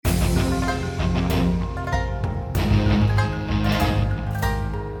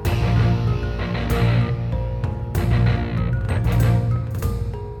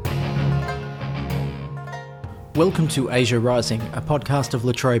Welcome to Asia Rising, a podcast of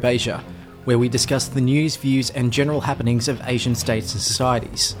La Trobe Asia, where we discuss the news, views and general happenings of Asian states and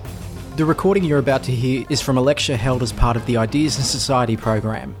societies. The recording you're about to hear is from a lecture held as part of the Ideas in Society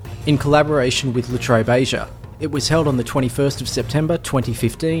program, in collaboration with La Trobe Asia. It was held on the 21st of September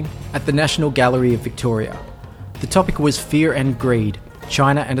 2015 at the National Gallery of Victoria. The topic was Fear and Greed,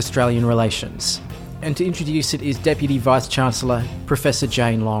 China and Australian Relations. And to introduce it is Deputy Vice-Chancellor, Professor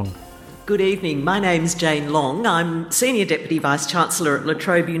Jane Long. Good evening. My name's Jane Long. I'm Senior Deputy Vice-Chancellor at La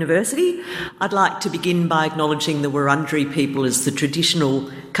Trobe University. I'd like to begin by acknowledging the Wurundjeri people as the traditional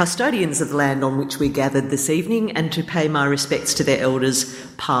custodians of the land on which we gathered this evening and to pay my respects to their elders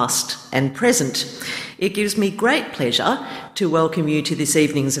past and present. It gives me great pleasure to welcome you to this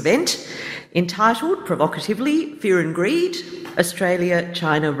evening's event entitled, provocatively, Fear and Greed,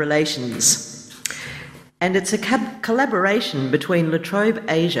 Australia-China Relations. And it's a collaboration between La Trobe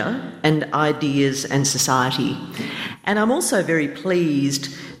Asia and Ideas and Society. And I'm also very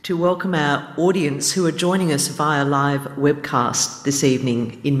pleased to welcome our audience who are joining us via live webcast this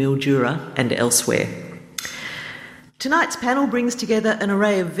evening in Mildura and elsewhere. Tonight's panel brings together an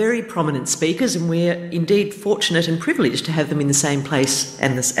array of very prominent speakers, and we're indeed fortunate and privileged to have them in the same place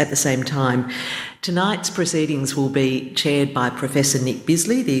and at the same time. Tonight's proceedings will be chaired by Professor Nick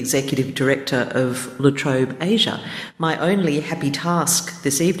Bisley, the Executive Director of La Trobe Asia. My only happy task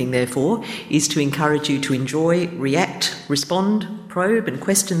this evening, therefore, is to encourage you to enjoy, react, respond, probe and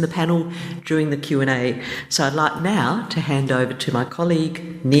question the panel during the Q&A. So I'd like now to hand over to my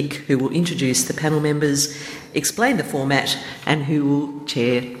colleague Nick, who will introduce the panel members, explain the format and who will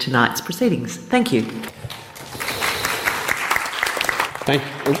chair tonight's proceedings. Thank you.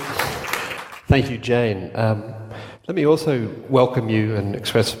 Thank you, Jane. Let me also welcome you and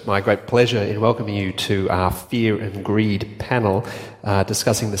express my great pleasure in welcoming you to our Fear and Greed panel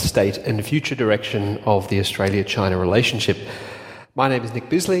discussing the state and future direction of the Australia-China relationship. My name is Nick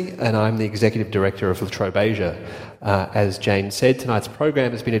Bisley and I'm the Executive Director of La Trobe Asia. As Jane said, tonight's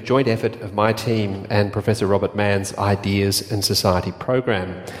program has been a joint effort of my team and Professor Robert Mann's Ideas and Society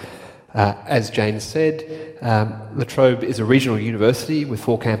program. As Jane said, La Trobe is a regional university with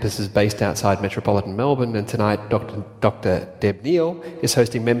 4 campuses based outside metropolitan Melbourne, and tonight Dr. Deb Neal is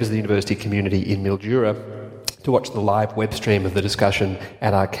hosting members of the university community in Mildura to watch the live web stream of the discussion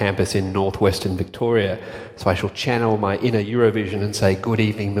at our campus in northwestern Victoria. So I shall channel my inner Eurovision and say, good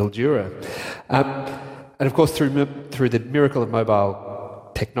evening, Mildura. And of course, through the miracle of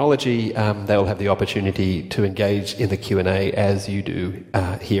mobile technology, they will have the opportunity to engage in the Q&A as you do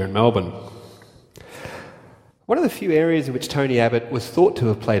here in Melbourne. One of the few areas in which Tony Abbott was thought to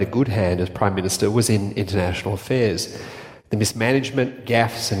have played a good hand as Prime Minister was in international affairs. The mismanagement,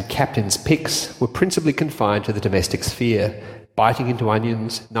 gaffes and captain's picks were principally confined to the domestic sphere. Biting into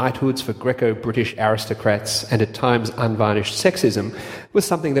onions, knighthoods for Greco-British aristocrats and at times unvarnished sexism was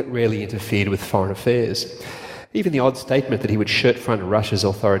something that rarely interfered with foreign affairs. Even the odd statement that he would shirt-front Russia's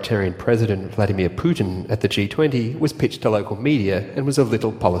authoritarian president, Vladimir Putin, at the G20 was pitched to local media and was of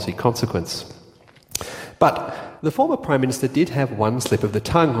little policy consequence. But the former Prime Minister did have one slip of the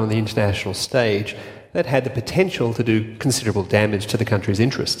tongue on the international stage that had the potential to do considerable damage to the country's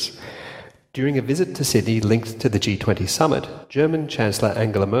interests. During a visit to Sydney linked to the G20 summit, German Chancellor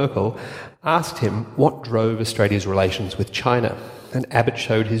Angela Merkel asked him what drove Australia's relations with China, and Abbott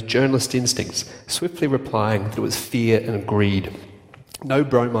showed his journalist instincts, swiftly replying that it was fear and greed. No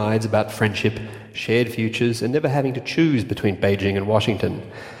bromides about friendship, shared futures, and never having to choose between Beijing and Washington.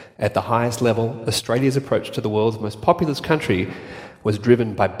 At the highest level, Australia's approach to the world's most populous country was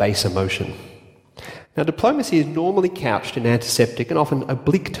driven by base emotion. Now, diplomacy is normally couched in antiseptic and often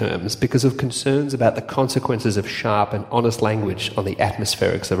oblique terms because of concerns about the consequences of sharp and honest language on the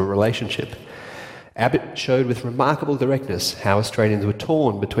atmospherics of a relationship. Abbott showed with remarkable directness how Australians were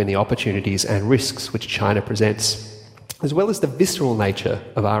torn between the opportunities and risks which China presents, as well as the visceral nature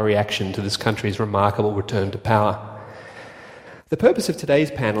of our reaction to this country's remarkable return to power. The purpose of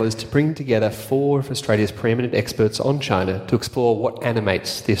today's panel is to bring together 4 of Australia's preeminent experts on China to explore what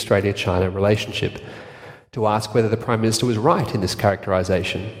animates the Australia-China relationship, to ask whether the Prime Minister was right in this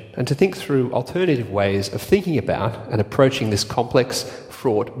characterisation, and to think through alternative ways of thinking about and approaching this complex,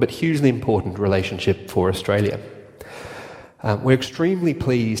 fraught but hugely important relationship for Australia. We're extremely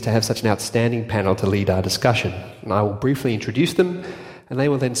pleased to have such an outstanding panel to lead our discussion, and I will briefly introduce them, and they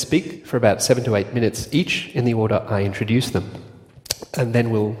will then speak for about 7 to 8 minutes each in the order I introduce them. And then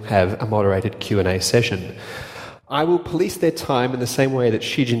we'll have a moderated Q&A session. I will police their time in the same way that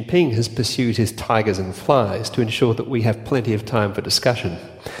Xi Jinping has pursued his tigers and flies to ensure that we have plenty of time for discussion.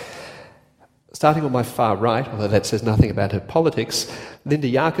 Starting on my far right, although that says nothing about her politics, Linda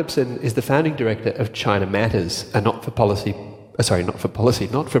Jakobson is the founding director of China Matters, a not-for-profit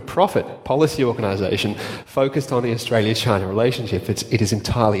policy organisation focused on the Australia-China relationship. It is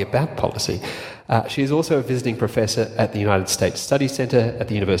entirely about policy. She is also a visiting professor at the United States Studies Centre at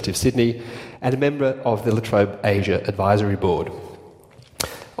the University of Sydney and a member of the La Trobe Asia Advisory Board.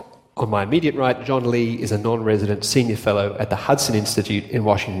 On my immediate right, John Lee is a non-resident senior fellow at the Hudson Institute in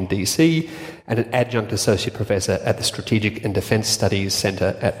Washington, D.C., and an adjunct associate professor at the Strategic and Defence Studies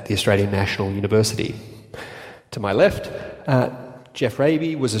Centre at the Australian National University. To my left, Geoff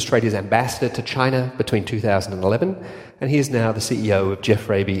Raby was Australia's ambassador to China between 2011, and he is now the CEO of Geoff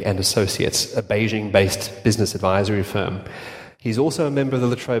Raby and Associates, a Beijing-based business advisory firm. He's also a member of the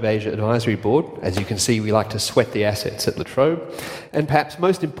La Trobe Asia Advisory Board. As you can see, we like to sweat the assets at La Trobe. And perhaps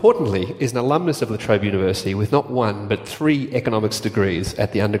most importantly, is an alumnus of La Trobe University with not one, but 3 economics degrees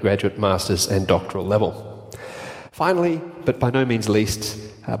at the undergraduate, master's and doctoral level. Finally, but by no means least,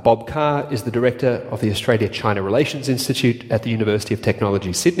 Bob Carr is the director of the Australia-China Relations Institute at the University of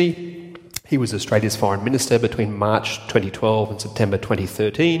Technology, Sydney. He was Australia's foreign minister between March 2012 and September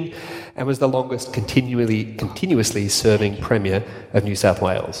 2013 and was the longest continuously serving Premier of New South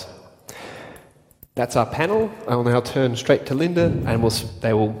Wales. That's our panel. I will now turn straight to Linda and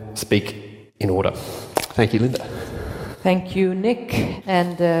they will speak in order. Thank you, Linda. Thank you, Nick,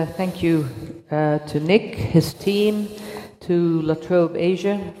 and thank you to Nick, his team, to La Trobe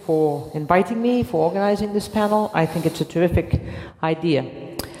Asia for inviting me, for organizing this panel. I think it's a terrific idea.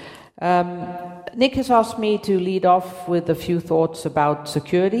 Nick has asked me to lead off with a few thoughts about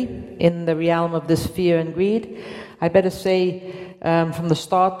security in the realm of this fear and greed. I better say from the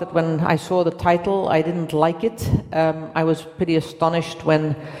start that when I saw the title, I didn't like it. I was pretty astonished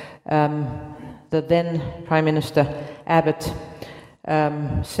when the then Prime Minister Abbott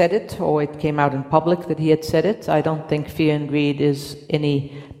said it, or it came out in public that he had said it. I don't think fear and greed is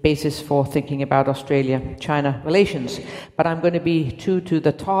any basis for thinking about Australia-China relations. But I'm going to be true to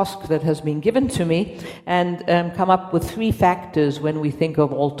the task that has been given to me and come up with 3 factors when we think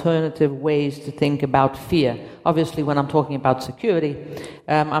of alternative ways to think about fear. Obviously, when I'm talking about security,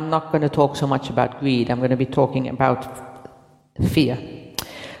 I'm not going to talk so much about greed. I'm going to be talking about fear.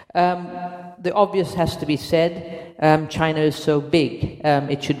 The obvious has to be said. China is so big,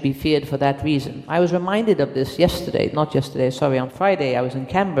 it should be feared for that reason. I was reminded of this on Friday. I was in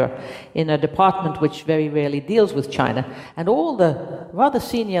Canberra in a department which very rarely deals with China, and all the rather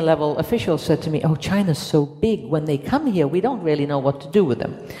senior level officials said to me, "Oh, China's so big, when they come here, we don't really know what to do with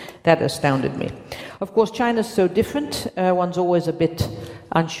them." That astounded me. Of course, China's so different, one's always a bit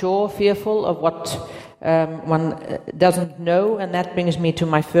unsure, fearful of what one doesn't know, and that brings me to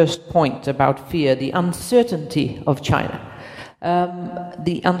my first point about fear, the uncertainty of China.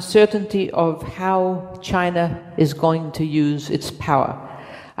 The uncertainty of how China is going to use its power.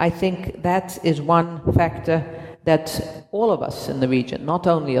 I think that is one factor that all of us in the region, not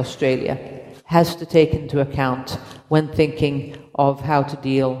only Australia, has to take into account when thinking of how to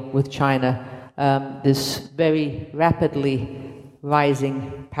deal with China, this very rapidly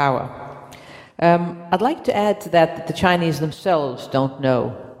rising power. I'd like to add to that the Chinese themselves don't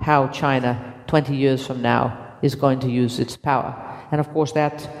know how China 20 years from now is going to use its power. And of course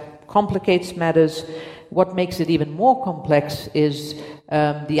that complicates matters. What makes it even more complex is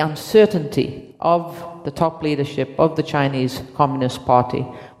the uncertainty of the top leadership of the Chinese Communist Party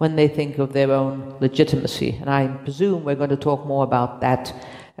when they think of their own legitimacy. And I presume we're going to talk more about that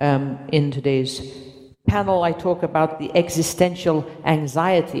in today's panel. I talk about the existential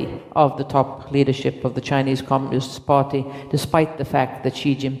anxiety of the top leadership of the Chinese Communist Party, despite the fact that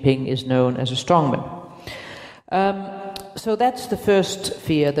Xi Jinping is known as a strongman. So that's the first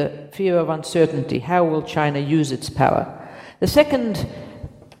fear, the fear of uncertainty. How will China use its power? The second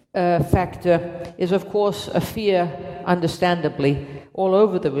factor is, of course, a fear, understandably, all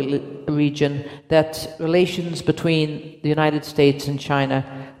over the region, that relations between the United States and China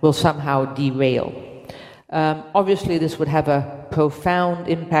will somehow derail. Obviously, this would have a profound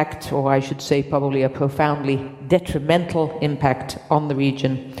impact, or I should say probably a profoundly detrimental impact on the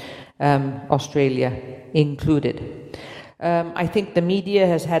region, Australia included. I think the media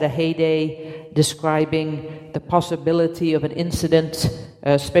has had a heyday describing the possibility of an incident,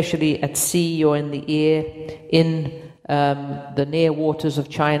 especially at sea or in the air, in the near waters of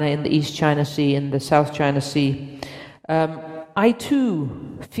China, in the East China Sea, in the South China Sea. I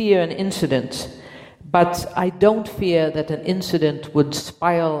too fear an incident, but I don't fear that an incident would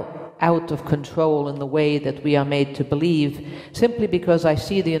spiral out of control in the way that we are made to believe, simply because I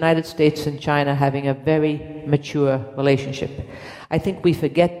see the United States and China having a very mature relationship. I think we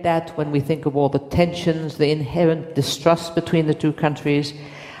forget that when we think of all the tensions, the inherent distrust between the two countries.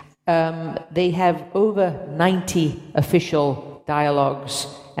 They have over 90 official dialogues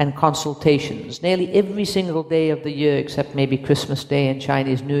and consultations, nearly every single day of the year except maybe Christmas Day and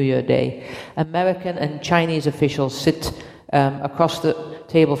Chinese New Year Day. American and Chinese officials sit across the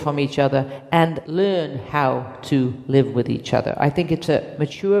table from each other and learn how to live with each other. I think it's a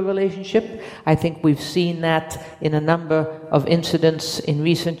mature relationship. I think we've seen that in a number of incidents in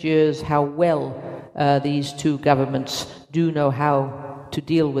recent years, how well these two governments do know how to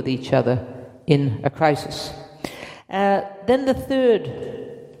deal with each other in a crisis. Then the third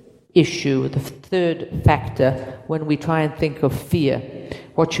issue, the third factor, when we try and think of fear,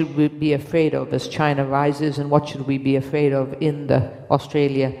 what should we be afraid of as China rises, and what should we be afraid of in the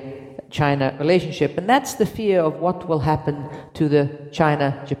Australia-China relationship? And that's the fear of what will happen to the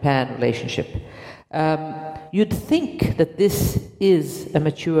China-Japan relationship. You'd think that this is a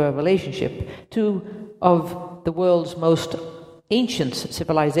mature relationship. Two of the world's most ancient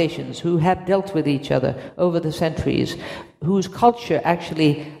civilizations who have dealt with each other over the centuries, whose culture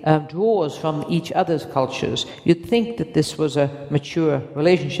actually draws from each other's cultures. You'd think that this was a mature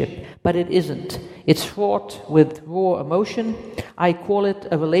relationship, but it isn't. It's fraught with raw emotion. I call it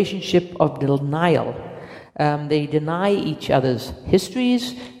a relationship of denial. They deny each other's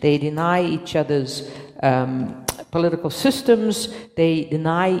histories, they deny each other's political systems, they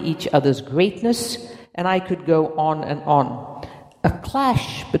deny each other's greatness, and I could go on and on. A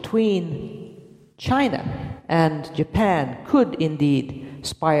clash between China and Japan could indeed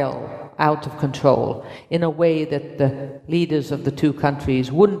spiral out of control in a way that the leaders of the two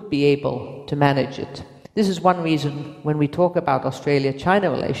countries wouldn't be able to manage it. This is one reason when we talk about Australia-China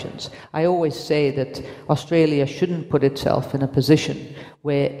relations, I always say that Australia shouldn't put itself in a position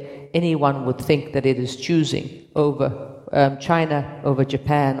where anyone would think that it is choosing over China over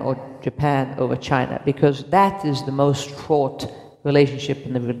Japan or Japan over China, because that is the most fraught relationship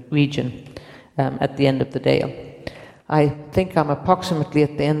in the region at the end of the day. I think I'm approximately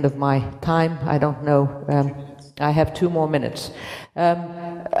at the end of my time. I don't know. I have 2 more minutes.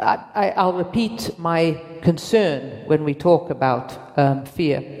 I'll repeat my concern when we talk about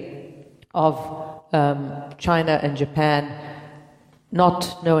fear of China and Japan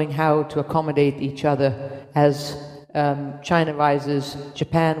not knowing how to accommodate each other. As China rises,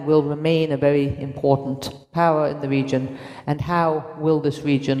 Japan will remain a very important power in the region, and how will this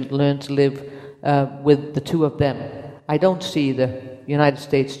region learn to live with the two of them? I don't see the United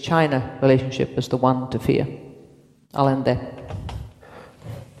States-China relationship as the one to fear. I'll end there.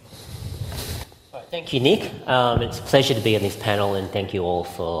 Thank you, Nick. It's a pleasure to be on this panel, and thank you all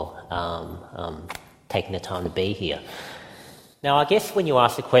for taking the time to be here. Now, I guess when you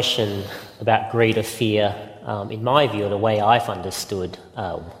ask the question about greed or fear, in my view, the way I've understood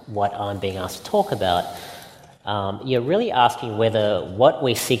what I'm being asked to talk about, you're really asking whether what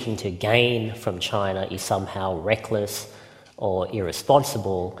we're seeking to gain from China is somehow reckless or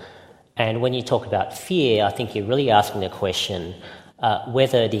irresponsible. And when you talk about fear, I think you're really asking the question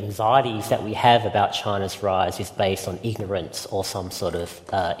whether the anxieties that we have about China's rise is based on ignorance or some sort of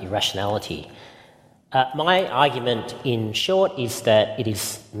irrationality. My argument, in short, is that it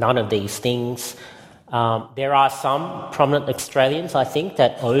is none of these things. There are some prominent Australians, I think,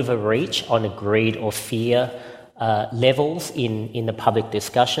 that overreach on the greed or fear levels in the public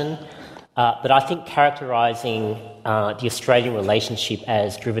discussion. But I think characterising the Australian relationship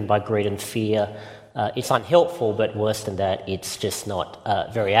as driven by greed and fear, it's unhelpful, but worse than that, it's just not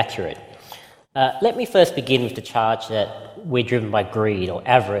very accurate. Let me first begin with the charge that we're driven by greed or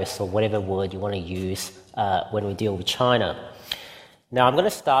avarice or whatever word you want to use when we deal with China. Now, I'm going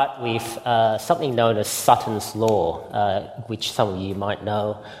to start with something known as Sutton's Law, which some of you might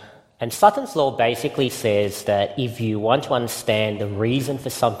know. And Sutton's Law basically says that if you want to understand the reason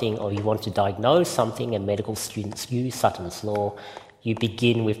for something or you want to diagnose something, and medical students use Sutton's Law, you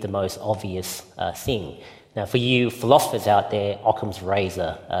begin with the most obvious thing. Now, for you philosophers out there, Occam's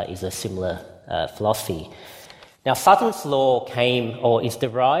razor is a similar philosophy. Now, Sutton's Law came or is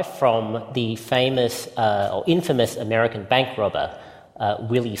derived from the famous or infamous American bank robber,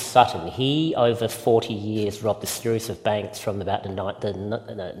 Willie Sutton. He, over 40 years, robbed a series of banks from about the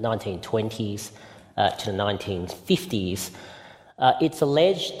 1920s to the 1950s. It's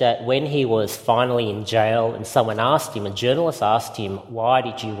alleged that when he was finally in jail and someone asked him, a journalist asked him, "Why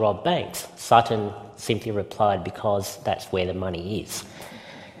did you rob banks?" Sutton simply replied, "Because that's where the money is."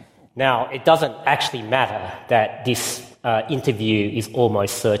 Now, it doesn't actually matter that this interview is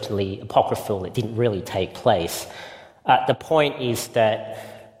almost certainly apocryphal. It didn't really take place. The point is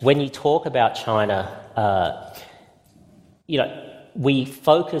that when you talk about China, we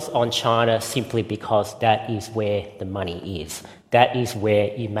focus on China simply because that is where the money is. That is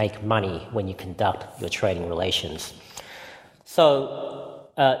where you make money when you conduct your trading relations. So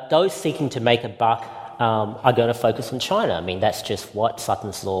those seeking to make a buck are going to focus on China. I mean, that's just what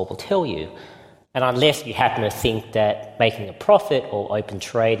Sutton's Law will tell you. And unless you happen to think that making a profit or open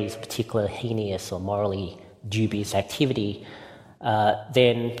trade is a particular heinous or morally dubious activity,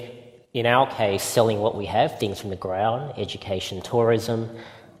 then in our case, selling what we have, things from the ground, education, tourism,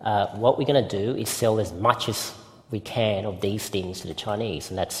 what we're going to do is sell as much as we can of these things to the Chinese,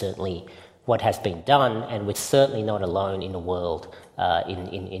 and that's certainly what has been done, and we're certainly not alone in the world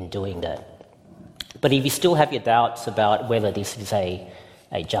in doing that. But if you still have your doubts about whether this is a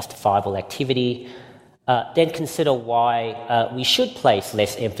justifiable activity, then consider why we should place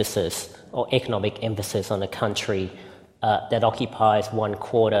less emphasis or economic emphasis on a country that occupies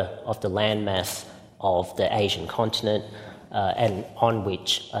 1/4 of the landmass of the Asian continent and on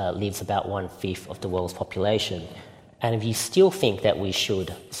which lives about 1/5 of the world's population. And if you still think that we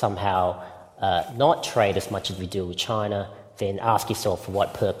should somehow not trade as much as we do with China, then ask yourself for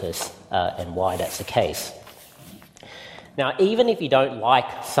what purpose and why that's the case. Now, even if you don't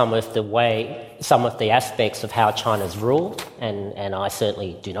like some of the aspects of how China's ruled, and I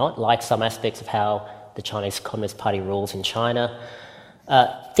certainly do not like some aspects of how the Chinese Communist Party rules in China,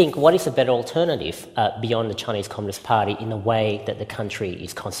 think what is a better alternative beyond the Chinese Communist Party in the way that the country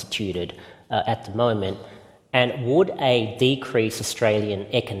is constituted at the moment, and would a decreased Australian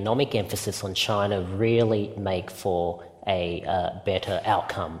economic emphasis on China really make for a better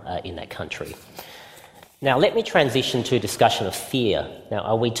outcome in that country? Now, let me transition to a discussion of fear. Now,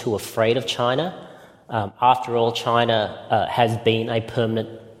 are we too afraid of China? After all, China has been a permanent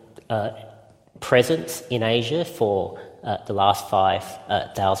presence in Asia for the last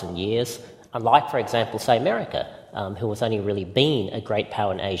 5,000 years, unlike, for example, say, America, who has only really been a great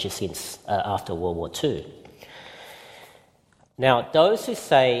power in Asia since after World War II. Now, those who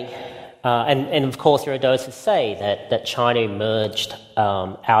say, and of course there are those who say that China emerged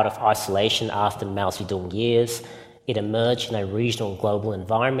out of isolation after Mao Zedong years. It emerged in a regional and global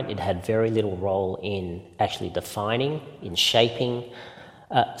environment. It had very little role in actually defining, in shaping.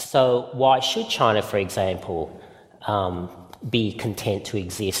 So why should China, for example, be content to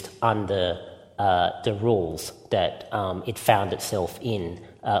exist under the rules that it found itself in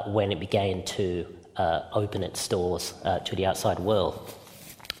when it began to open its doors to the outside world?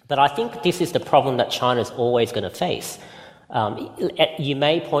 But I think this is the problem that China's always going to face. You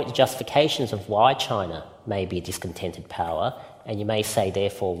may point to justifications of why China may be a discontented power, and you may say,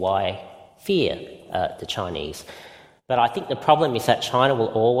 therefore, why fear the Chinese. But I think the problem is that China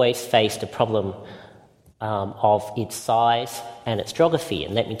will always face the problem of its size and its geography,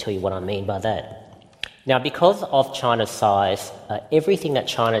 and let me tell you what I mean by that. Now, because of China's size, everything that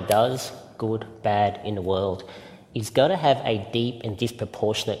China does, good, bad, in the world, is going to have a deep and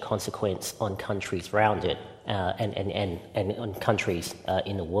disproportionate consequence on countries around it and on countries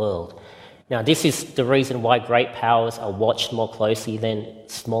in the world. Now, this is the reason why great powers are watched more closely than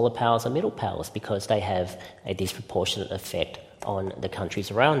smaller powers or middle powers, because they have a disproportionate effect on the countries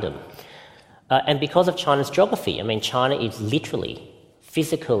around them. And because of China's geography, I mean, China is literally,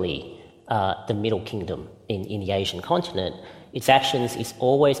 physically, the middle kingdom in the Asian continent. Its actions is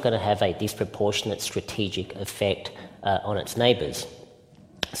always going to have a disproportionate strategic effect on its neighbours.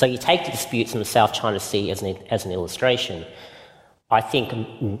 So you take the disputes in the South China Sea as an illustration. I think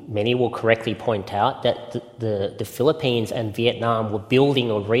many will correctly point out that the Philippines and Vietnam were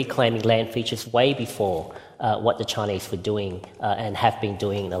building or reclaiming land features way before what the Chinese were doing and have been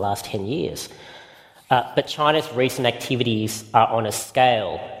doing in the last 10 years. But China's recent activities are on a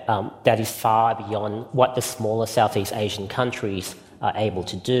scale that is far beyond what the smaller Southeast Asian countries are able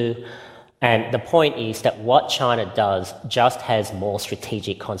to do. And the point is that what China does just has more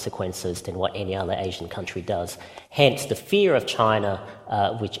strategic consequences than what any other Asian country does. Hence, the fear of China,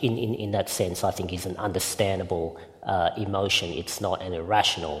 which in that sense I think is an understandable emotion. It's not an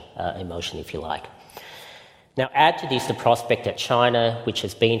irrational emotion, if you like. Now, add to this the prospect that China, which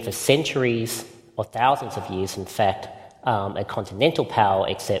has been for centuries or thousands of years, in fact, a continental power,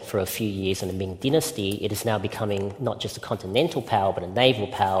 except for a few years in the Ming Dynasty, it is now becoming not just a continental power, but a naval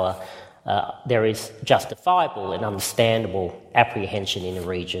power. There is justifiable and understandable apprehension in the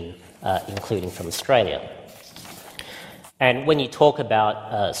region, including from Australia. And when you talk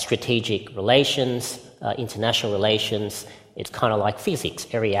about strategic relations, international relations, it's kind of like physics.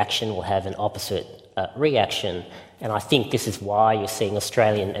 Every action will have an opposite reaction. And I think this is why you're seeing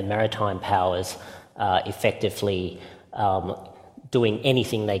Australian and maritime powers effectively doing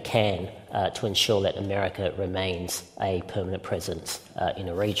anything they can to ensure that America remains a permanent presence in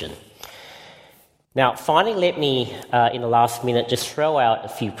the region. Now, finally, let me, in the last minute, just throw out a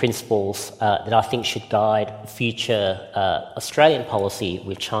few principles that I think should guide future Australian policy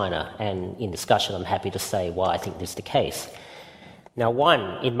with China. And in discussion, I'm happy to say why I think this is the case. Now,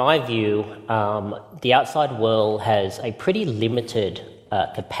 one, in my view, the outside world has a pretty limited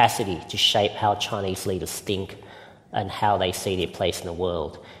capacity to shape how Chinese leaders think and how they see their place in the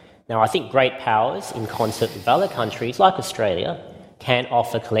world. Now, I think great powers, in concert with other countries like Australia, can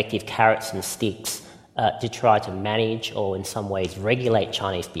offer collective carrots and sticks to try to manage or in some ways regulate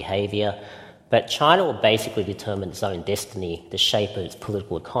Chinese behaviour, but China will basically determine its own destiny, the shape of its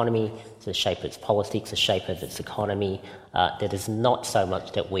political economy, the shape of its politics, the shape of its economy. There is not so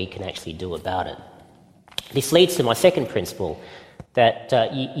much that we can actually do about it. This leads to my second principle, that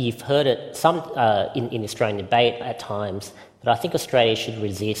you've heard it in Australian debate at times, but I think Australia should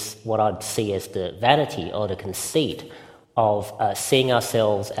resist what I'd see as the vanity or the conceit of seeing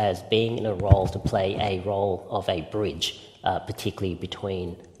ourselves as being in a role to play a role of a bridge, particularly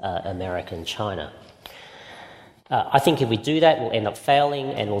between America and China. I think if we do that, we'll end up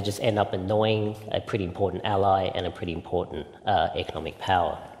failing and we'll just end up annoying a pretty important ally and a pretty important economic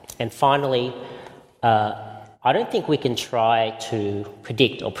power. And finally, I don't think we can try to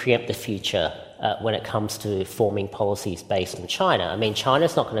predict or preempt the future when it comes to forming policies based on China. I mean,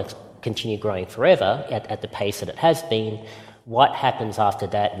 China's not going to continue growing forever at the pace that it has been. What happens after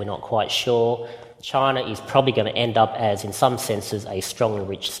that, we're not quite sure. China is probably going to end up as, in some senses, a strong and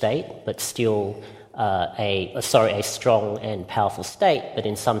rich state, but still a strong and powerful state, but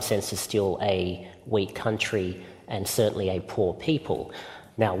in some senses still a weak country and certainly a poor people.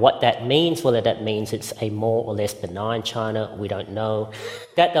 Now, what that means, whether that means it's a more or less benign China, we don't know.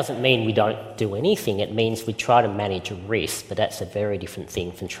 That doesn't mean we don't do anything. It means we try to manage risk, but that's a very different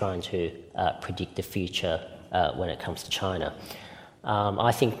thing from trying to predict the future when it comes to China.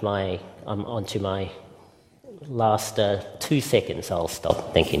 I think I'm on to my last 2 seconds. I'll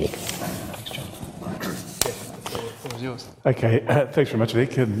stop. Thank you, Nick. Thanks, John. What was yours? Okay, thanks very much,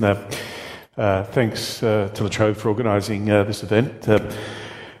 Nick, and thanks to La Trobe for organising this event.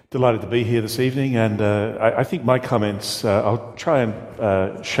 Delighted to be here this evening, and I think my comments, I'll try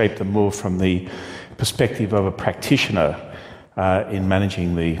and shape them more from the perspective of a practitioner in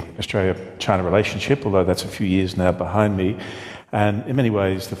managing the Australia-China relationship, although that's a few years now behind me. And in many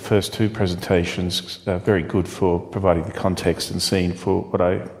ways, the first 2 presentations are very good for providing the context and scene for what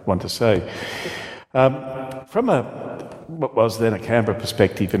I want to say. From what was then a Canberra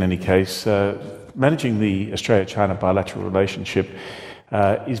perspective, in any case, managing the Australia-China bilateral relationship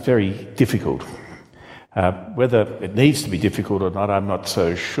is very difficult. Whether it needs to be difficult or not, I'm not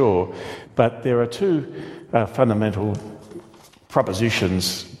so sure. But there are 2 fundamental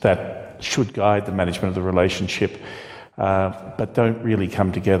propositions that should guide the management of the relationship, but don't really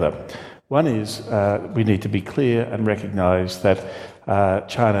come together. One is we need to be clear and recognise that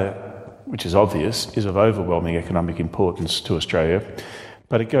China, which is obvious, is of overwhelming economic importance to Australia.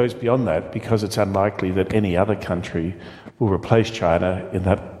 But it goes beyond that because it's unlikely that any other country will replace China in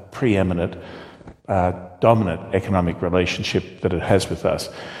that preeminent, dominant economic relationship that it has with us.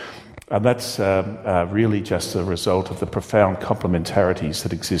 And that's really just a result of the profound complementarities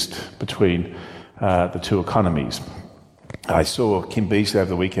that exist between the 2 economies. I saw Kim Beazley over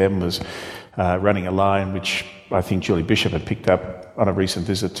the weekend was running a line which I think Julie Bishop had picked up on a recent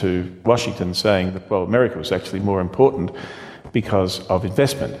visit to Washington, saying that, well, America was actually more important because of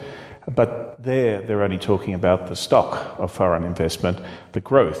investment. But they're only talking about the stock of foreign investment. The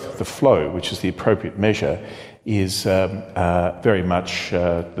growth, the flow, which is the appropriate measure, is very much,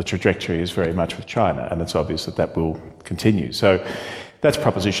 the trajectory is very much with China, and it's obvious that that will continue. So that's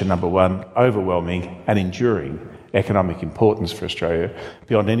proposition number 1, overwhelming and enduring economic importance for Australia,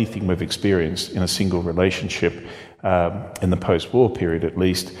 beyond anything we've experienced in a single relationship in the post-war period at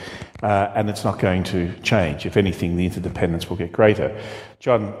least, and it's not going to change. If anything, the interdependence will get greater.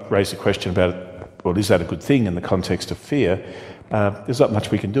 John raised a question about, well, is that a good thing in the context of fear? There's not much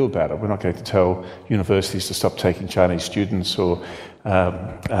we can do about it. We're not going to tell universities to stop taking Chinese students, or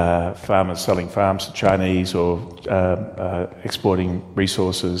farmers selling farms to Chinese, or exporting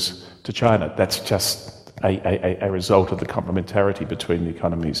resources to China. That's just a result of the complementarity between the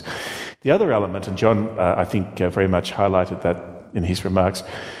economies. The other element, and John, I think, very much highlighted that in his remarks,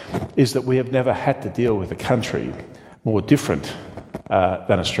 is that we have never had to deal with a country more different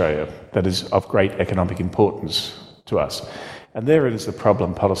than Australia, that is of great economic importance to us. And therein is the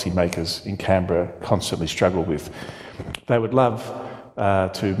problem policymakers in Canberra constantly struggle with. They would love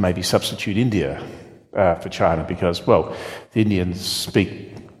to maybe substitute India for China because, well, the Indians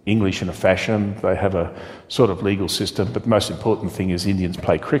speak English in a fashion, they have a sort of legal system, but the most important thing is Indians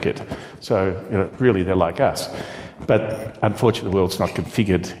play cricket. So, really they're like us. But unfortunately the world's not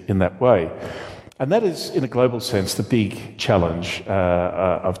configured in that way. And that is, in a global sense, the big challenge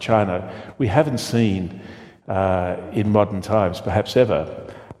of China. We haven't seen in modern times, perhaps ever,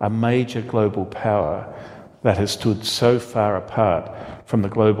 a major global power that has stood so far apart from the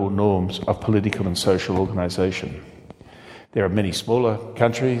global norms of political and social organisation. There are many smaller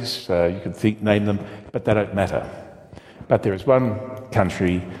countries, you could name them, but they don't matter. But there is one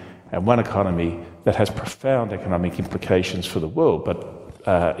country and one economy that has profound economic implications for the world,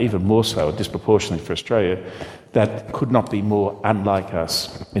 but even more so, disproportionately for Australia, that could not be more unlike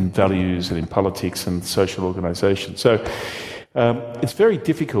us in values and in politics and social organisation. So it's very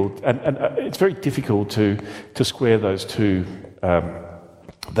difficult, and it's very difficult to square those two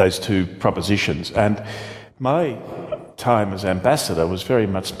propositions. And my time as ambassador was very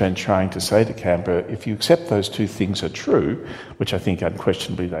much spent trying to say to Canberra, if you accept those two things are true, which I think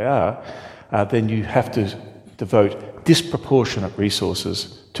unquestionably they are, then you have to devote disproportionate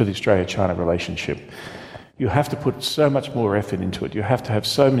resources to the Australia-China relationship. You have to put so much more effort into it. You have to have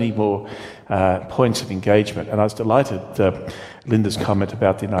so many more points of engagement. And I was delighted Linda's comment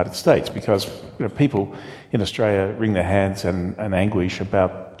about the United States, because people in Australia wring their hands and anguish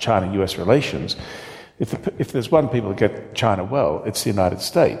about China-US relations. If there's one people that get China well, it's the United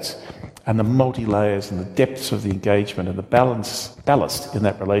States. And the multi-layers and the depths of the engagement and the ballast in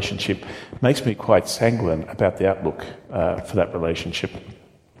that relationship makes me quite sanguine about the outlook for that relationship.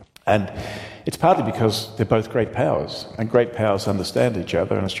 And it's partly because they're both great powers, and great powers understand each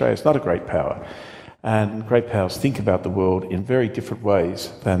other, and Australia's not a great power. And great powers think about the world in very different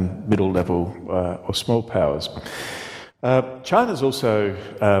ways than middle-level or small powers. China's also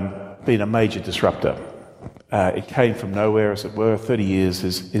been a major disruptor. It came from nowhere, as it were. 30 years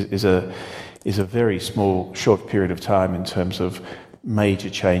is a very small, short period of time in terms of major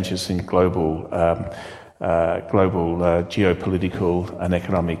changes in global geopolitical and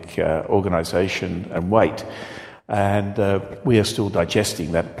economic organisation and weight. And we are still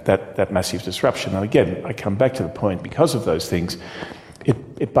digesting that massive disruption. And again, I come back to the point, because of those things,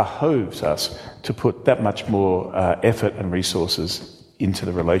 it behoves us to put that much more effort and resources into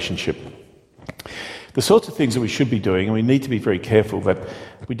the relationship. The sorts of things that we should be doing, and we need to be very careful that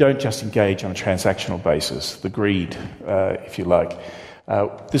we don't just engage on a transactional basis, the greed, if you like.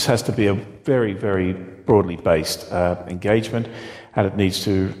 This has to be a very, very broadly based engagement, and it needs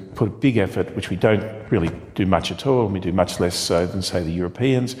to put a big effort, which we don't really do much at all, and we do much less so than, say, the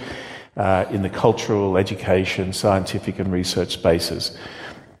Europeans, in the cultural, education, scientific and research spaces.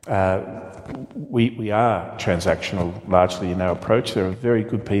 We are transactional largely in our approach. There are very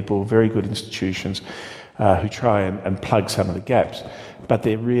good people, very good institutions who try and plug some of the gaps, but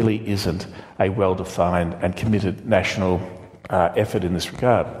there really isn't a well-defined and committed national effort in this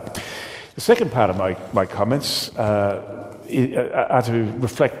regard. The second part of my comments are to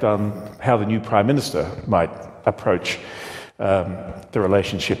reflect on how the new Prime Minister might approach the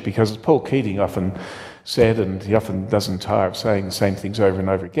relationship, because as Paul Keating often said, and he often doesn't tire of saying the same things over and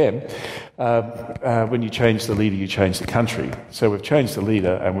over again, when you change the leader, you change the country. So we've changed the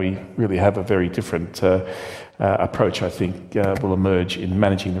leader, and we really have a very different approach, I think, will emerge in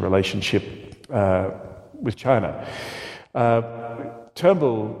managing the relationship with China.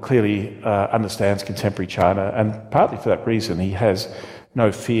 Turnbull clearly understands contemporary China, and partly for that reason he has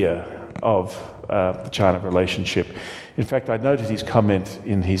no fear of the China relationship. In fact, I noted his comment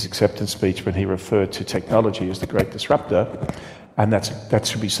in his acceptance speech when he referred to technology as the great disruptor, and that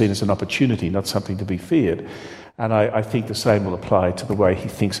should be seen as an opportunity, not something to be feared. And I think the same will apply to the way he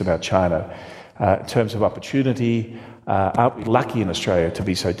thinks about China. In terms of opportunity, aren't we lucky in Australia to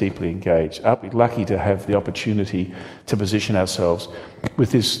be so deeply engaged? Aren't we lucky to have the opportunity to position ourselves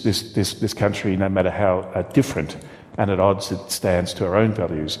with this country, no matter how different and at odds it stands to our own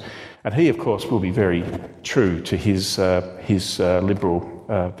values? And he, of course, will be very true to his liberal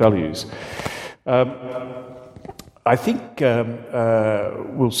values. I think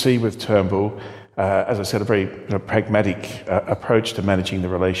we'll see with Turnbull, as I said, a very pragmatic approach to managing the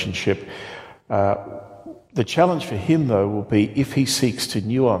relationship. The challenge for him, though, will be if he seeks to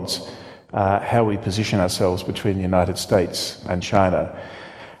nuance how we position ourselves between the United States and China.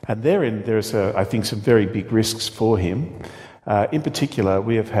 And therein, there's, I think, some very big risks for him. In particular,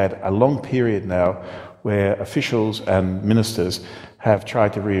 we have had a long period now where officials and ministers have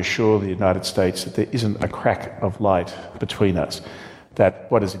tried to reassure the United States that there isn't a crack of light between us, that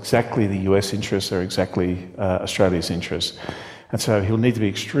what is exactly the US interests are exactly Australia's interests. And so he'll need to be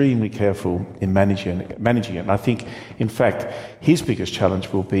extremely careful in managing it. And I think, in fact, his biggest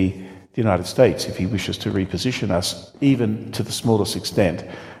challenge will be the United States if he wishes to reposition us, even to the smallest extent,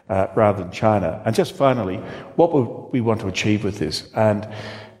 rather than China. And just finally, what would we want to achieve with this? And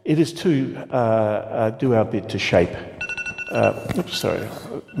it is to do our bit to shape. Sorry,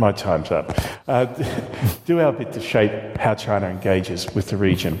 my time's up. Do our bit to shape how China engages with the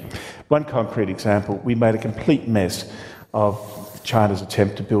region. One concrete example, we made a complete mess of China's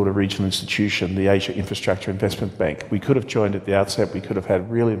attempt to build a regional institution, the Asia Infrastructure Investment Bank. We could have joined at the outset, we could have had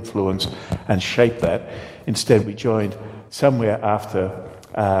real influence and shaped that. Instead, we joined somewhere after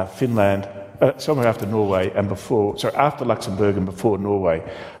somewhere after Norway and after Luxembourg and before Norway,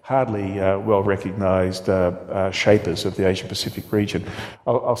 hardly well-recognised shapers of the Asia-Pacific region.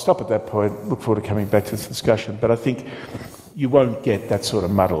 I'll stop at that point, look forward to coming back to this discussion, but I think you won't get that sort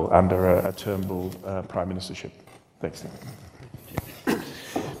of muddle under a Turnbull Prime Ministership. Thanks, Nick.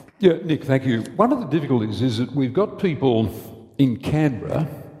 Yeah, Nick, thank you. One of the difficulties is that we've got people in Canberra,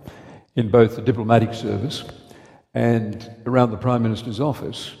 in both the diplomatic service and around the Prime Minister's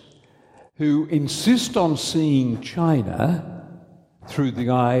office, who insist on seeing China through the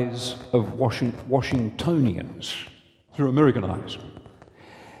eyes of Washingtonians, through American eyes.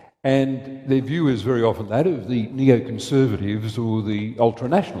 And their view is very often that of the neoconservatives or the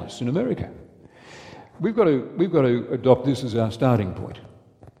ultranationalists in America. We've got to adopt this as our starting point.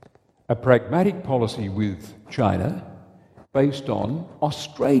 A pragmatic policy with China based on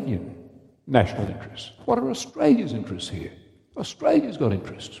Australian national interests. What are Australia's interests here? Australia's got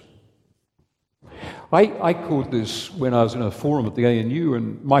interests. I caught this when I was in a forum at the ANU,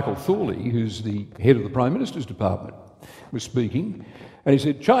 and Michael Thorley, who's the head of the Prime Minister's Department, was speaking, and he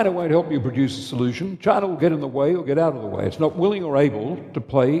said, China won't help you produce a solution. China will get in the way or get out of the way. It's not willing or able to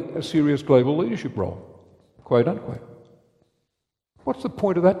play a serious global leadership role. Quote unquote. What's the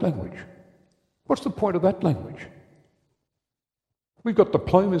point of that language? What's the point of that language? We've got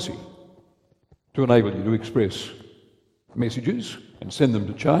diplomacy to enable you to express messages and send them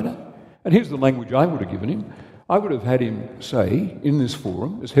to China. And here's the language I would have given him. I would have had him say in this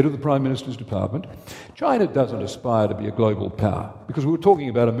forum, as head of the Prime Minister's Department, China doesn't aspire to be a global power, because we were talking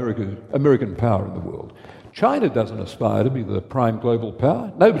about American power in the world. China doesn't aspire to be the prime global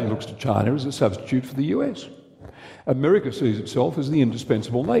power. Nobody looks to China as a substitute for the US. America sees itself as the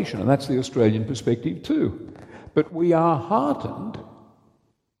indispensable nation, and that's the Australian perspective too. But we are heartened,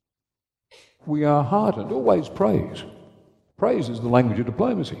 always praise. Praise is the language of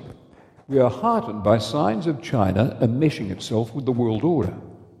diplomacy. We are heartened by signs of China enmeshing itself with the world order,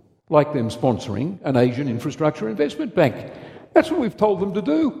 like them sponsoring an Asian Infrastructure Investment Bank. That's what we've told them to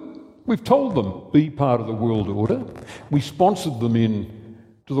do. We've told them, be part of the world order. We sponsored them in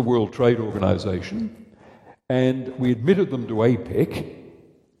to the World Trade Organization, and we admitted them to APEC,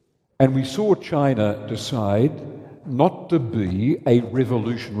 and we saw China decide not to be a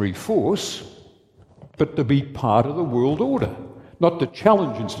revolutionary force, but to be part of the world order. Not to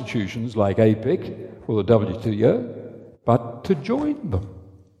challenge institutions like APEC or the WTO, but to join them.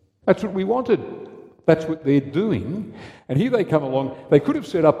 That's what we wanted. That's what they're doing. And here they come along. They could have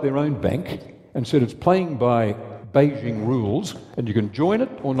set up their own bank and said it's playing by Beijing rules and you can join it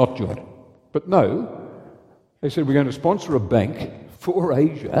or not join it. But no, they said we're going to sponsor a bank for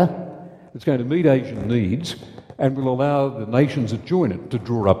Asia that's going to meet Asian needs and will allow the nations that join it to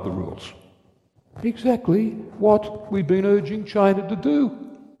draw up the rules. Exactly what we've been urging China to do.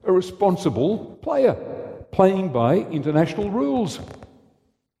 A responsible player, playing by international rules.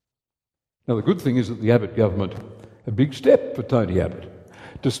 Now, the good thing is that the Abbott government, a big step for Tony Abbott.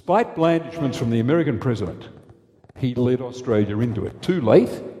 Despite blandishments from the American president, he led Australia into it. Too late.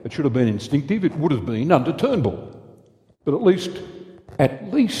 It should have been instinctive. It would have been under Turnbull. But at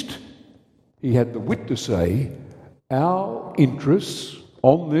least he had the wit to say, our interests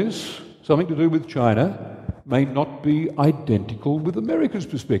on this, something to do with China, may not be identical with America's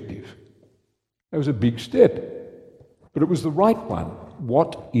perspective. That was a big step, but it was the right one.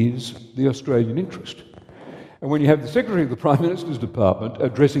 What is the Australian interest? And when you have the Secretary of the Prime Minister's Department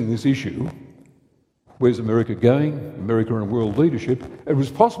addressing this issue, where's America going, America and world leadership, it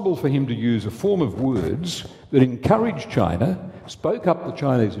was possible for him to use a form of words that encouraged China, spoke up the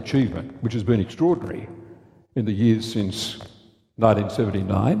Chinese achievement, which has been extraordinary in the years since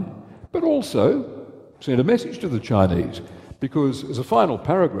 1979, but also sent a message to the Chinese, because as a final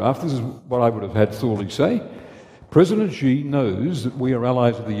paragraph, this is what I would have had Thorley say, President Xi knows that we are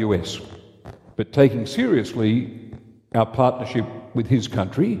allies of the US, but taking seriously our partnership with his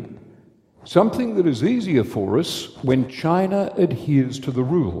country, something that is easier for us when China adheres to the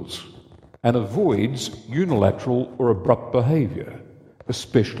rules and avoids unilateral or abrupt behaviour,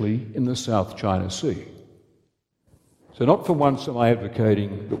 especially in the South China Sea. So not for once am I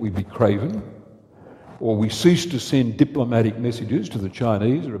advocating that we be craven or we cease to send diplomatic messages to the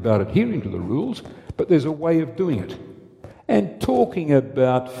Chinese about adhering to the rules, but there's a way of doing it. And talking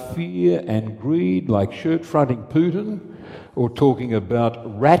about fear and greed like shirt-fronting Putin, or talking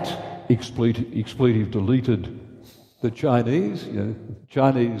about rat expletive deleted the Chinese,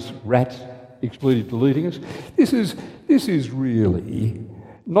 Chinese rat expletive deleting us, this is really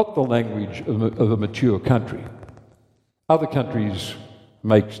not the language of a mature country. Other countries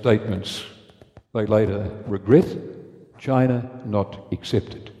make statements they later regret. China not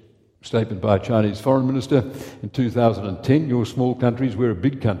accepted. Statement by a Chinese foreign minister in 2010, your small countries, we're a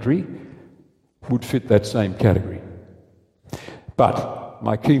big country, would fit that same category. But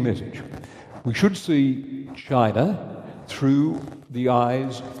my key message, we should see China through the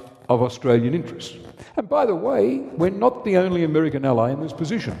eyes of Australian interests. And by the way, we're not the only American ally in this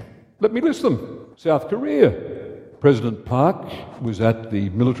position. Let me list them. South Korea. President Park was at the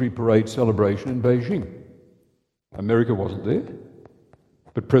military parade celebration in Beijing. America wasn't there,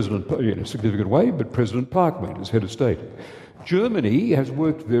 but in a significant way, but President Park went as head of state. Germany has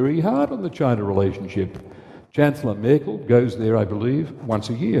worked very hard on the China relationship. Chancellor Merkel goes there, I believe, once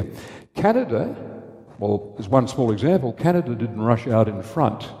a year. Canada, well, as one small example, Canada didn't rush out in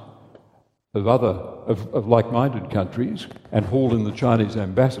front of like-minded countries and haul in the Chinese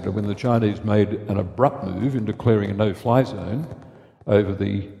ambassador when the Chinese made an abrupt move in declaring a no-fly zone over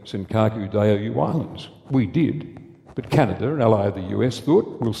the Senkaku Diaoyu Islands. We did, but Canada, an ally of the US,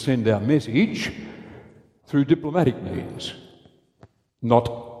 thought we'll send our message through diplomatic means,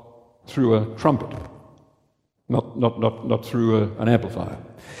 not through a trumpet, not through an amplifier.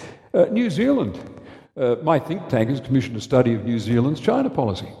 New Zealand. My think tank has commissioned a study of New Zealand's China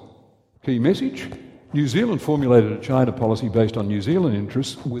policy. Key message, New Zealand formulated a China policy based on New Zealand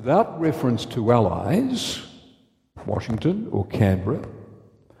interests without reference to allies, Washington or Canberra,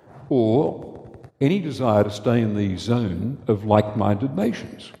 or any desire to stay in the zone of like-minded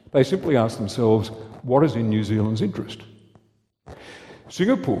nations. They simply asked themselves, what is in New Zealand's interest?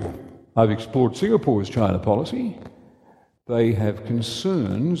 Singapore. I've explored Singapore's China policy. They have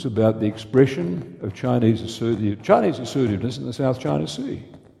concerns about the expression of Chinese assertiveness in the South China Sea.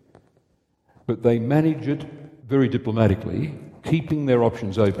 But they manage it very diplomatically, keeping their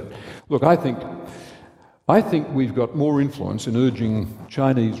options open. Look, I think we've got more influence in urging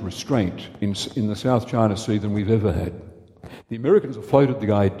Chinese restraint in the South China Sea than we've ever had. The Americans have floated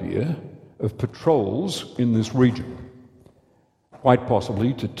the idea of patrols in this region, quite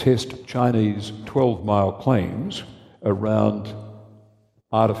possibly to test Chinese 12-mile claims around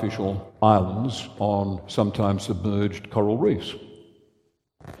artificial islands on sometimes submerged coral reefs.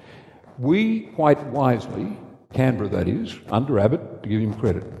 We, quite wisely, Canberra that is, under Abbott, to give him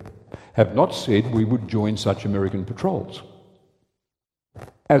credit, have not said we would join such American patrols.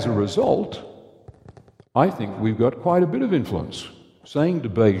 As a result, I think we've got quite a bit of influence, saying to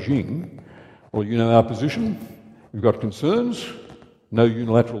Beijing, well, you know our position, we've got concerns, no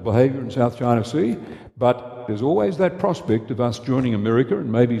unilateral behaviour in South China Sea, but there's always that prospect of us joining America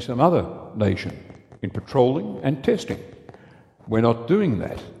and maybe some other nation in patrolling and testing. We're not doing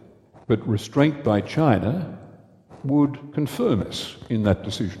that. But restraint by China would confirm us in that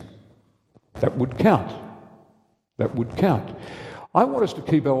decision. That would count. That would count. I want us to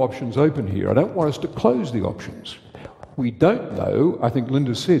keep our options open here. I don't want us to close the options. We don't know, I think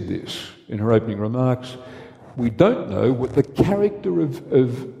Linda said this in her opening remarks, we don't know what the character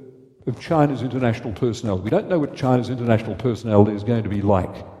of China's international personality, we don't know what China's international personality is going to be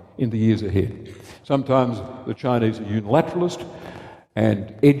like in the years ahead. Sometimes the Chinese are unilateralist,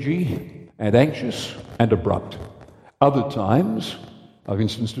 and edgy and anxious and abrupt. Other times, I've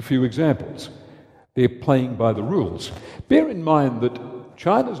instanced a few examples, they're playing by the rules. Bear in mind that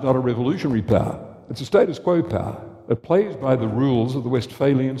China's not a revolutionary power, it's a status quo power. It plays by the rules of the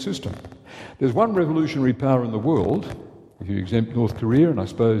Westphalian system. There's one revolutionary power in the world, if you exempt North Korea and I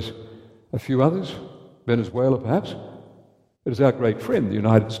suppose a few others, Venezuela perhaps, it is our great friend, the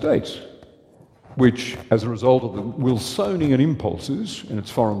United States, which, as a result of the Wilsonian impulses in its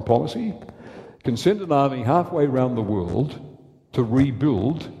foreign policy, can send an army halfway around the world to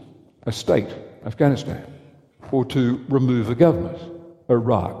rebuild a state, Afghanistan, or to remove a government,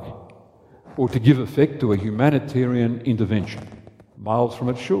 Iraq, or to give effect to a humanitarian intervention, miles from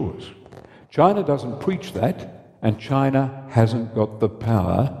its shores. China doesn't preach that, and China hasn't got the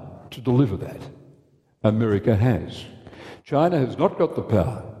power to deliver that. America has. China has not got the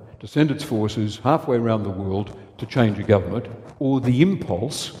power to send its forces halfway around the world to change a government, or the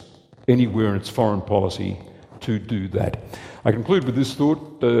impulse anywhere in its foreign policy to do that. I conclude with this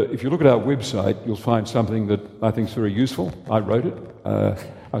thought. If you look at our website, you'll find something that I think is very useful. I wrote it.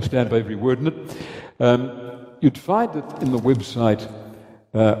 I stand by every word in it. You'd find that in the website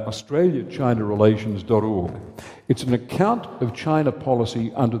AustraliaChinaRelations.org. It's an account of China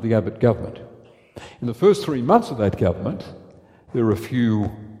policy under the Abbott government. In the first 3 months of that government, there are a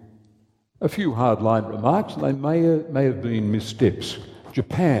few hard-line remarks, and they may have been missteps.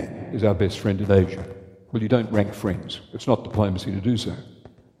 Japan is our best friend in Asia. Well, you don't rank friends. It's not diplomacy to do so.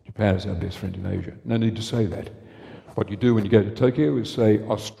 Japan is our best friend in Asia. No need to say that. What you do when you go to Tokyo is say,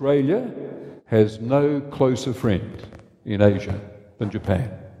 Australia has no closer friend in Asia than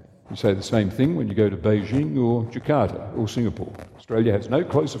Japan. You say the same thing when you go to Beijing or Jakarta or Singapore. Australia has no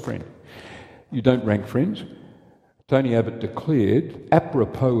closer friend. You don't rank friends. Tony Abbott declared,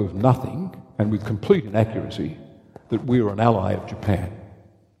 apropos of nothing, and with complete inaccuracy, that we were an ally of Japan,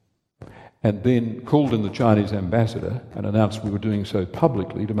 and then called in the Chinese ambassador and announced we were doing so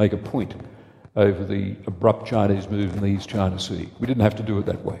publicly to make a point over the abrupt Chinese move in the East China Sea. We didn't have to do it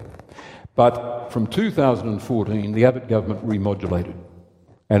that way. But from 2014, the Abbott government remodulated,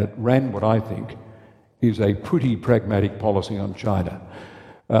 and it ran what I think is a pretty pragmatic policy on China.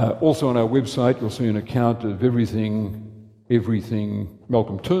 Also on our website, you'll see an account of everything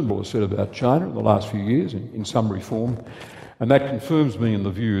Malcolm Turnbull has said about China in the last few years in summary form, and that confirms me in the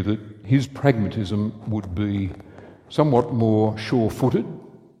view that his pragmatism would be somewhat more sure-footed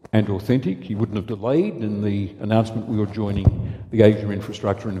and authentic. He wouldn't have delayed in the announcement we were joining the Asia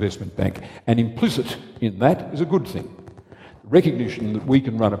Infrastructure Investment Bank, and implicit in that is a good thing. The recognition that we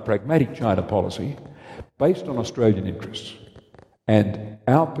can run a pragmatic China policy based on Australian interests, and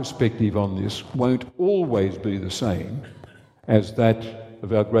our perspective on this won't always be the same as that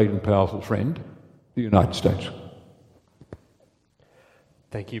of our great and powerful friend, the United States.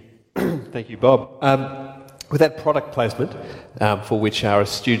 Thank you. Thank you, Bob. With that product placement, for which our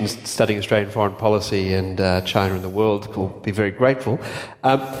students studying Australian foreign policy and China and the world will be very grateful,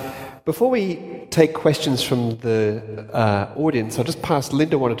 before we take questions from the audience, I'll just pass.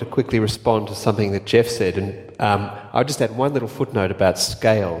 Linda wanted to quickly respond to something that Geoff said, and I'll just add one little footnote about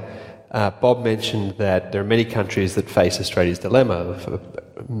scale. Bob mentioned that there are many countries that face Australia's dilemma of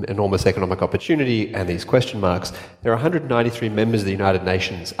enormous economic opportunity and these question marks. There are 193 members of the United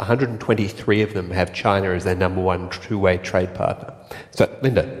Nations. 123 of them have China as their number one two-way trade partner. So,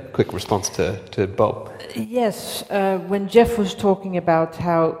 Linda, quick response to Bob. Yes, when Geoff was talking about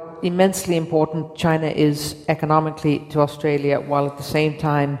how immensely important China is economically to Australia, while at the same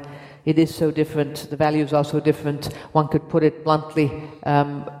time it is so different, the values are so different, one could put it bluntly,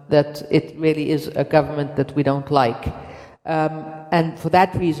 that it really is a government that we don't like. And for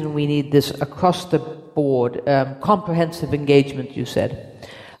that reason we need this across-the-board, comprehensive engagement, you said.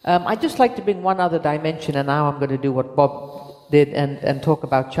 I'd just like to bring one other dimension, and now I'm going to do what Bob did and talk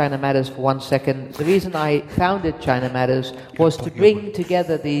about China Matters for 1 second. The reason I founded China Matters was to bring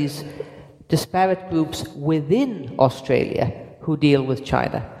together these disparate groups within Australia who deal with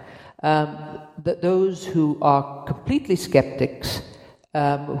China. Those who are completely skeptics,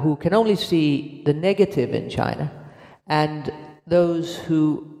 who can only see the negative in China, and those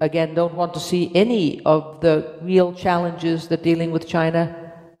who, again, don't want to see any of the real challenges that dealing with China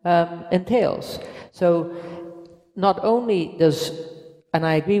entails. So not only does, and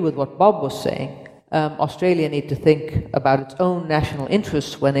I agree with what Bob was saying, Australia need to think about its own national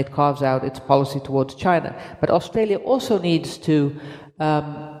interests when it carves out its policy towards China, but Australia also needs to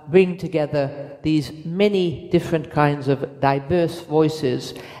bring together these many different kinds of diverse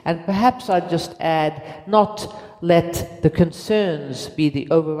voices, and perhaps I'd just add, not let the concerns be the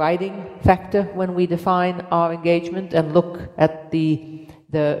overriding factor when we define our engagement, and look at the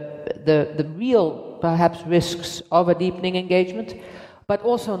real perhaps risks of a deepening engagement, but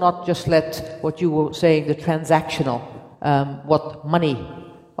also not just let what you were saying, the transactional, what money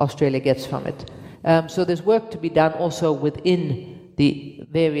Australia gets from it. So there's work to be done also within the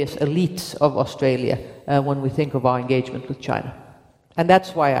various elites of Australia when we think of our engagement with China. And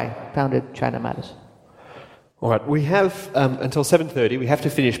that's why I founded China Matters. All right, we have until 7:30. We have to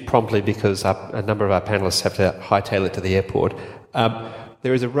finish promptly because a number of our panellists have to hightail it to the airport.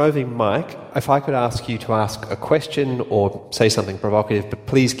 There is a roving mic. If I could ask you to ask a question or say something provocative, but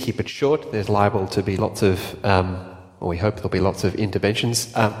please keep it short. There's liable to be lots of, or we hope there'll be lots of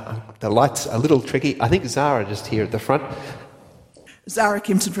interventions. The light's a little tricky. I think Zara just here at the front. Zara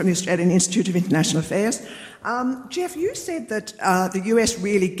Kimson from the Australian Institute of International Affairs. Geoff, you said that the US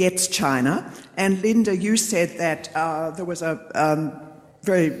really gets China, and Linda, you said that there was a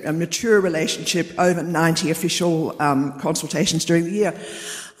very mature relationship, over 90 official consultations during the year.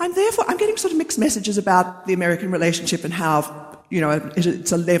 I'm getting sort of mixed messages about the American relationship and how,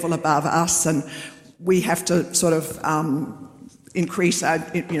 it's a level above us and we have to sort of improve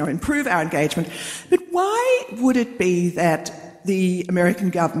our engagement. But why would it be that the American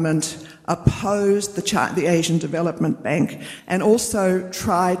government opposed the Asian Development Bank and also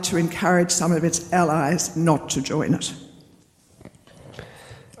tried to encourage some of its allies not to join it?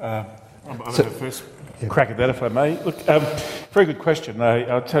 I'm going to first crack at that, if I may. Look, very good question.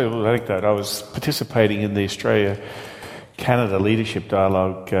 I'll tell you a little anecdote. I was participating in the Australia-Canada Leadership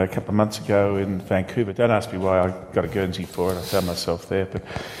Dialogue a couple of months ago in Vancouver. Don't ask me why I got a Guernsey for it. I found myself there. But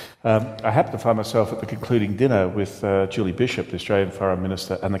I happened to find myself at the concluding dinner with Julie Bishop, the Australian Foreign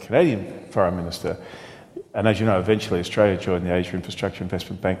Minister, and the Canadian Foreign Minister. And as you know, eventually Australia joined the Asia Infrastructure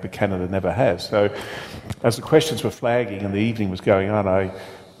Investment Bank, but Canada never has. So as the questions were flagging and the evening was going on, I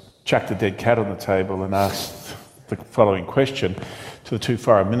chucked a dead cat on the table and asked the following question to the two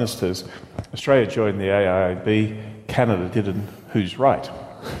foreign ministers. Australia joined the AIIB, Canada didn't, who's right?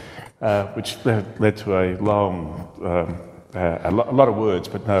 Which led to a long, a lot of words,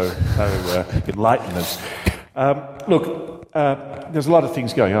 but no enlightenment. Look, there's a lot of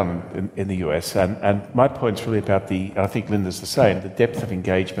things going on in the US, and my point's really about I think Linda's the same, the depth of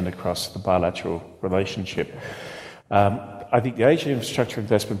engagement across the bilateral relationship. I think the Asian Infrastructure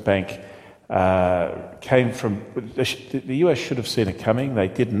Investment Bank came from... The US should have seen it coming, they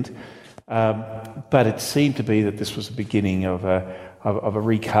didn't, but it seemed to be that this was the beginning of a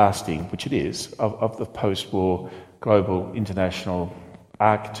recasting, which it is, of the post-war global international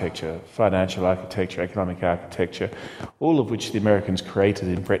architecture, financial architecture, economic architecture, all of which the Americans created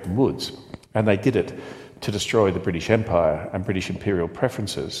in Bretton Woods, and they did it to destroy the British Empire and British imperial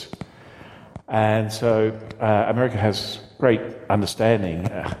preferences. And so America has great understanding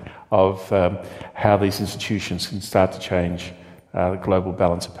of how these institutions can start to change the global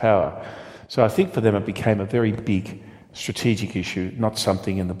balance of power. So I think for them it became a very big strategic issue, not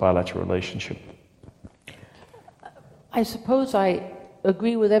something in the bilateral relationship. I suppose I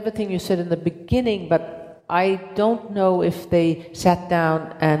agree with everything you said in the beginning, but I don't know if they sat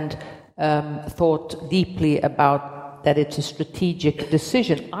down and thought deeply about that it's a strategic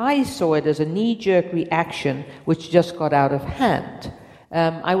decision. I saw it as a knee-jerk reaction which just got out of hand.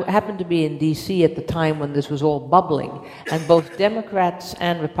 I happened to be in D.C. at the time when this was all bubbling, and both Democrats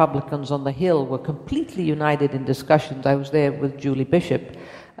and Republicans on the Hill were completely united in discussions. I was there with Julie Bishop.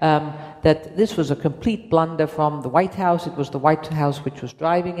 That this was a complete blunder from the White House. It was the White House which was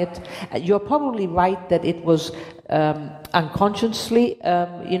driving it. You're probably right that it was unconsciously,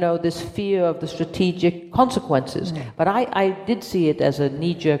 this fear of the strategic consequences. But I did see it as a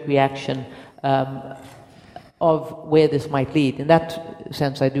knee-jerk reaction of where this might lead. In that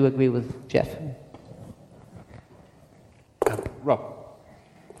sense, I do agree with Geoff. Rob.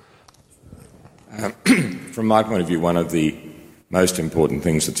 From my point of view, one of the most important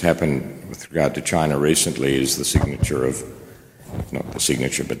things that's happened with regard to China recently is the signature of, not the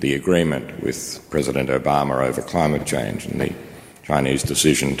signature, but the agreement with President Obama over climate change and the Chinese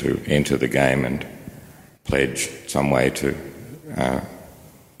decision to enter the game and pledge some way to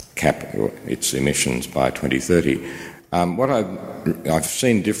cap its emissions by 2030. I've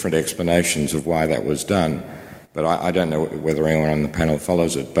seen different explanations of why that was done, but I don't know whether anyone on the panel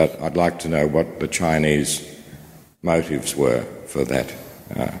follows it, but I'd like to know what the Chinese motives were for that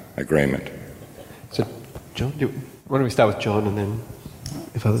agreement. So, John, why don't we start with John and then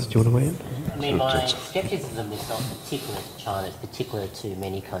if others, do you want to weigh in? I mean, my scepticism is not particular to China, it's particular to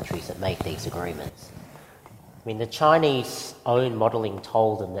many countries that make these agreements. I mean, the Chinese own modelling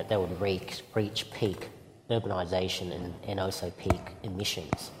told them that they would reach peak urbanisation and also peak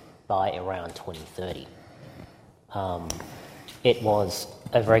emissions by around 2030. It was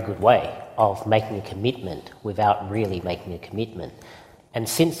a very good way of making a commitment without really making a commitment. And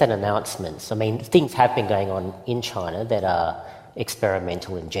since that announcement, I mean, things have been going on in China that are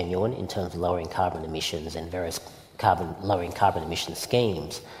experimental and genuine in terms of lowering carbon emissions and various lowering carbon emission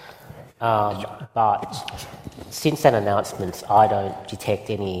schemes. But since that announcement, I don't detect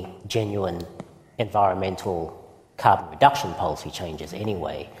any genuine environmental carbon reduction policy changes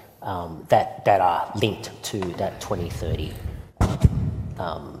anyway that are linked to that 2030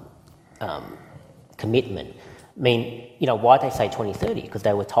 commitment. I mean, why they say 2030? Because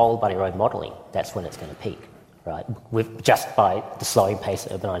they were told by their own modelling that's when it's going to peak, right? Just by the slowing pace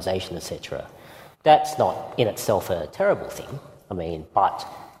of urbanisation, etc. That's not in itself a terrible thing. But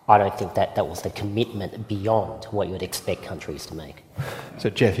I don't think that was the commitment beyond what you would expect countries to make. So,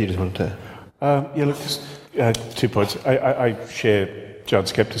 Geoff, you just wanted to... just 2 points. I share John's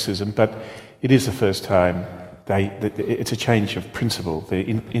scepticism, but it is the first time it's a change of principle.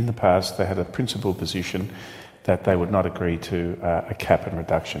 In the past, they had a principled position that they would not agree to a cap and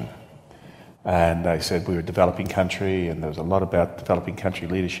reduction. And they said we were a developing country, and there was a lot about developing country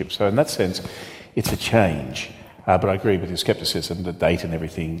leadership. So in that sense, it's a change. But I agree with your scepticism. The date and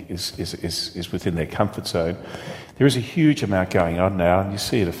everything is within their comfort zone. There is a huge amount going on now, and you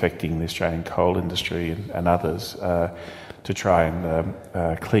see it affecting the Australian coal industry and others to try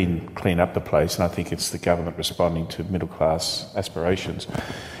and clean up the place. And I think it's the government responding to middle-class aspirations.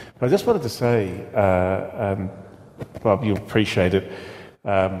 But I just wanted to say, Bob, you'll appreciate it.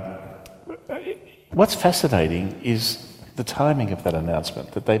 What's fascinating is the timing of that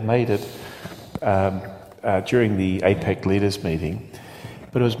announcement, that they made it during the APEC leaders meeting,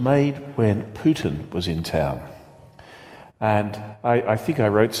 but it was made when Putin was in town. And I think I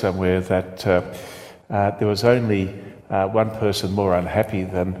wrote somewhere that there was only one person more unhappy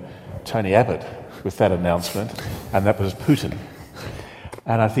than Tony Abbott with that announcement, and that was Putin.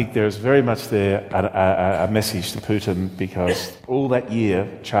 And I think there is very much there a message to Putin, because all that year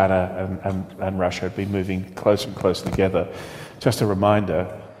China and Russia have been moving closer and closer together. Just a reminder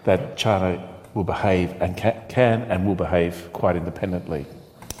that China will behave and can and will behave quite independently.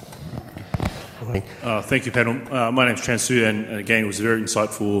 Thank you, panel. My name's Chan Su, and again, it was very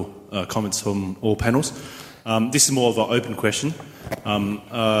insightful comments from all panels. This is more of an open question.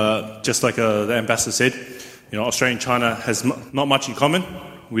 Just like the ambassador said, Australia and China has not much in common.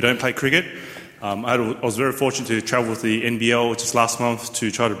 We don't play cricket. I was very fortunate to travel with the NBL just last month to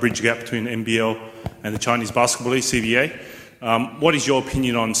try to bridge the gap between the NBL and the Chinese Basketball League, CBA. What is your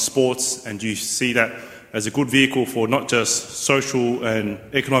opinion on sports, and do you see that as a good vehicle for not just social and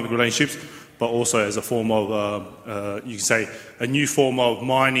economic relationships, but also as a form of, you can say, a new form of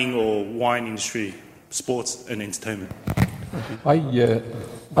mining or wine industry, sports and entertainment? I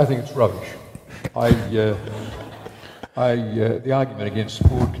think it's rubbish. The argument against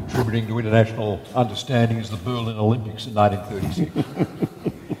sport contributing to international understanding is the Berlin Olympics in 1936.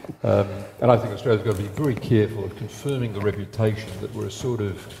 And I think Australia's got to be very careful of confirming the reputation that we're a sort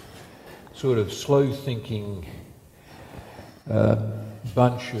of slow-thinking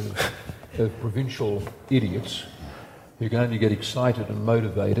bunch of provincial idiots who can only get excited and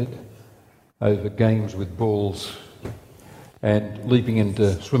motivated over games with balls and leaping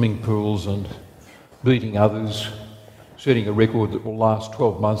into swimming pools and beating others, setting a record that will last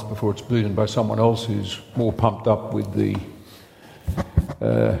 12 months before it's beaten by someone else who's more pumped up with the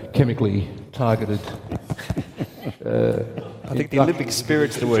chemically targeted... I think the Olympic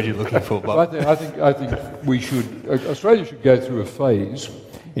spirit's the word you're looking for, Bob. I think Australia should go through a phase,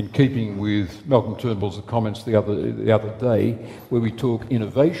 in keeping with Malcolm Turnbull's comments the other day, where we talk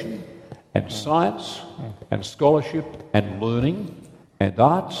innovation and science and scholarship and learning and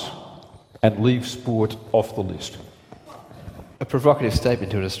arts, and leave sport off the list. A provocative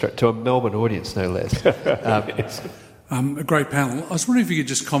statement to a Melbourne audience, no less. A great panel. I was wondering if you could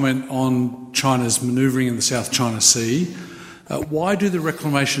just comment on China's manoeuvring in the South China Sea. Why do the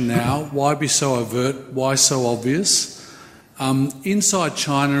reclamation now? Why be so overt? Why so obvious? Inside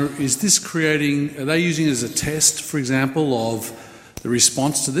China, is this are they using it as a test, for example, of the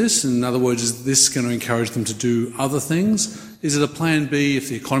response to this? In other words, is this going to encourage them to do other things? Is it a plan B if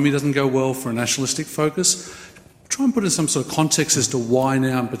the economy doesn't go well for a nationalistic focus? Try and put in some sort of context as to why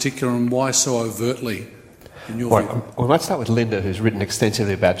now in particular, and why so overtly, in your view. We might start with Linda, who's written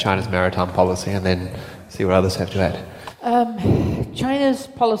extensively about China's maritime policy, and then see what others have to add. China's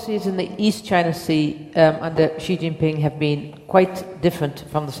policies in the East China Sea under Xi Jinping have been quite different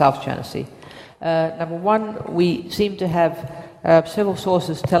from the South China Sea. Number one, we seem to have several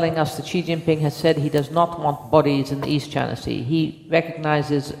sources telling us that Xi Jinping has said he does not want bodies in the East China Sea. He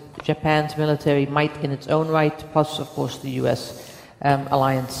recognizes Japan's military might in its own right, plus, of course, the US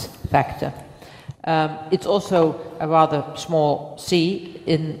alliance factor. It's also a rather small sea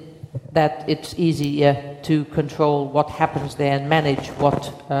in that it's easier to control what happens there and manage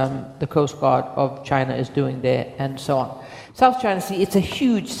what the Coast Guard of China is doing there, and so on. South China Sea, it's a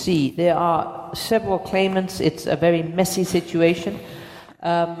huge sea. There are several claimants. It's a very messy situation.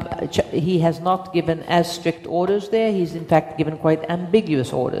 He has not given as strict orders there. He's in fact given quite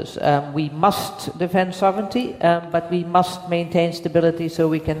ambiguous orders. We must defend sovereignty, but we must maintain stability so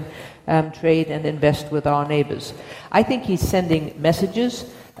we can trade and invest with our neighbors. I think he's sending messages.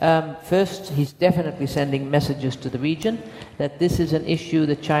 First, he's definitely sending messages to the region that this is an issue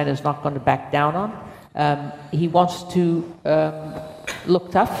that China is not going to back down on. He wants to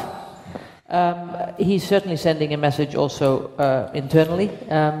look tough. He's certainly sending a message also internally.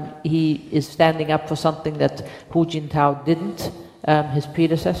 He is standing up for something that Hu Jintao didn't, his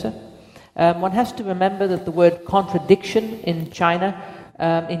predecessor. One has to remember that the word contradiction in China,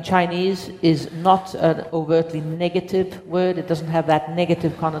 in Chinese, is not an overtly negative word. It doesn't have that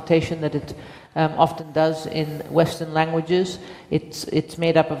negative connotation that it often does in Western languages. It's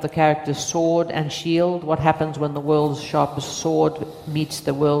made up of the characters sword and shield. What happens when the world's sharpest sword meets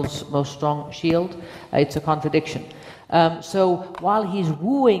the world's most strong shield? It's a contradiction. So while he's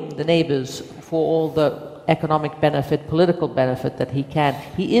wooing the neighbors for all the economic benefit, political benefit that he can,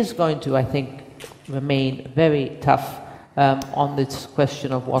 he is going to, I think, remain very tough on this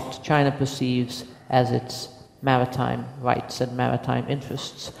question of what China perceives as its maritime rights and maritime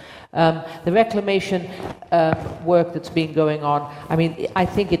interests. The reclamation work that's been going on, I mean, I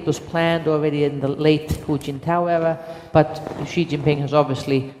think it was planned already in the late Hu Jintao era, but Xi Jinping has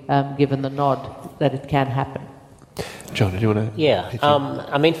obviously given the nod that it can happen. John, do you want to? Yeah.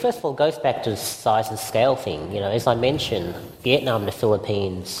 I mean, first of all, it goes back to the size and scale thing. You know, as I mentioned, Vietnam and the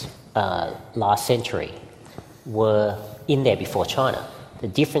Philippines last century were in there before China. The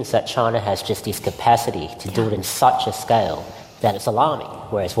difference that China has just this capacity to do it in such a scale that it's alarming,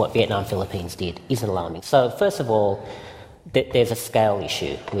 whereas what Vietnam and Philippines did isn't alarming. So first of all, there's a scale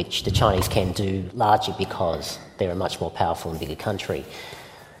issue, which the Chinese can do largely because they're a much more powerful and bigger country.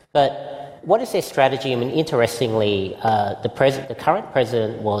 But what is their strategy? I mean, interestingly, the current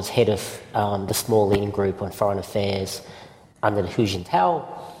president was head of the small leading group on foreign affairs under the Hu Jintao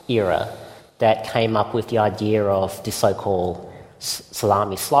era that came up with the idea of the so-called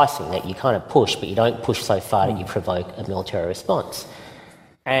salami slicing, that you kind of push, but you don't push so far that you provoke a military response.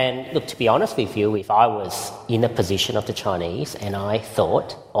 And look, to be honest with you, if I was in the position of the Chinese and I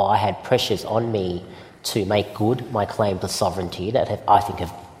thought, or I had pressures on me to make good my claim to sovereignty that I think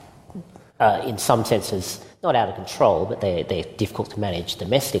have, in some senses, not out of control, but they're difficult to manage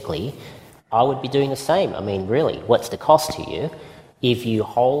domestically, I would be doing the same. I mean, really, what's the cost to you? If you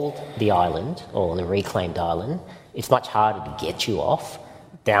hold the island, or the reclaimed island, it's much harder to get you off.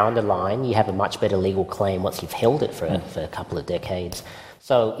 Down the line, you have a much better legal claim once you've held it for a couple of decades.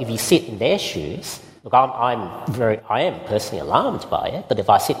 So if you sit in their shoes, look, I am personally alarmed by it, but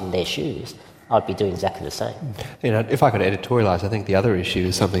if I sit in their shoes, I'd be doing exactly the same. You know, if I could editorialise, I think the other issue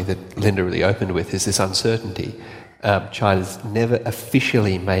is something that Linda really opened with, is this uncertainty. China's never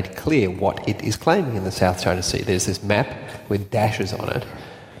officially made clear what it is claiming in the South China Sea. There's this map with dashes on it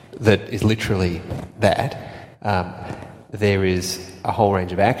that is literally that. There is a whole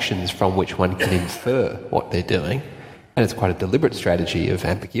range of actions from which one can infer what they're doing, and it's quite a deliberate strategy of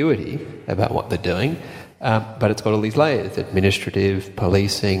ambiguity about what they're doing, but it's got all these layers. Administrative,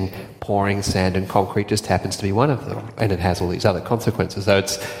 policing, pouring sand and concrete just happens to be one of them, and it has all these other consequences. So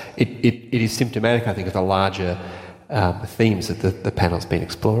it is symptomatic, I think, of the larger themes that the panel's been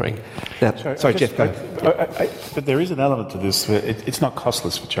exploring. Now, sorry, Geoff, go. But there is an element to this. It's not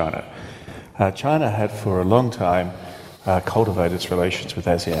costless for China. China had for a long time cultivated its relations with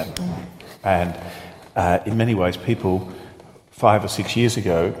ASEAN. And in many ways, people 5 or 6 years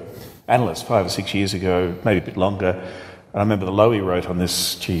ago, analysts 5 or 6 years ago, maybe a bit longer, and I remember the Lowy wrote on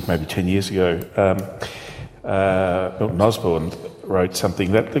this, maybe 10 years ago, Milton Osborne wrote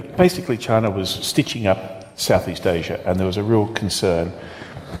something that basically China was stitching up Southeast Asia, and there was a real concern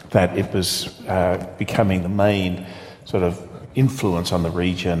that it was becoming the main sort of influence on the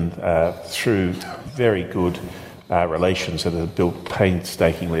region through very good relations that have built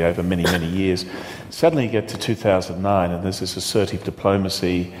painstakingly over many, many years. Suddenly you get to 2009 and there's this assertive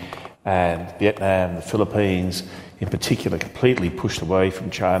diplomacy, and Vietnam, the Philippines in particular, completely pushed away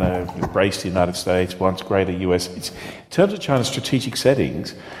from China, embraced the United States, wants greater US. In terms of China's strategic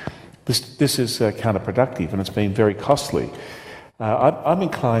settings, this is counterproductive, and it's been very costly. I'm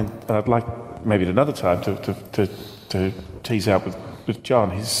inclined, and I'd like maybe at another time to tease out with John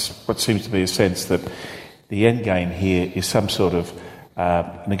what seems to be a sense that the end game here is some sort of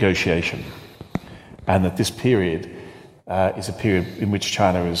negotiation, and that this period is a period in which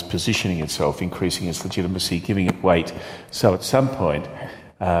China is positioning itself, increasing its legitimacy, giving it weight. So at some point,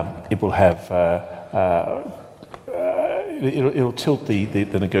 it will have it'll tilt the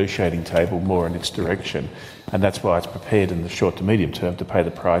negotiating table more in its direction, and that's why it's prepared in the short to medium term to pay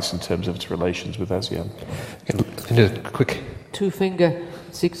the price in terms of its relations with ASEAN. Quick. Two-finger.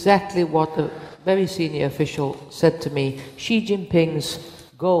 It's exactly what a very senior official said to me. Xi Jinping's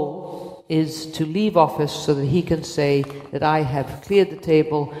goal is to leave office so that he can say that I have cleared the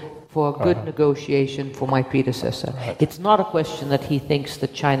table, for a good negotiation for my predecessor. It's not a question that he thinks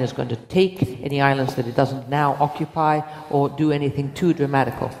that China is going to take any islands that it doesn't now occupy or do anything too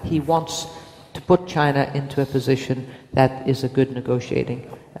dramatical. He wants to put China into a position that is a good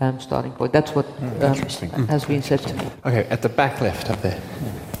negotiating starting point. That's what has been said to me. Okay, at the back left up there.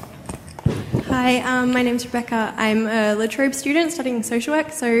 Hi, my name's Rebecca. I'm a La Trobe student studying social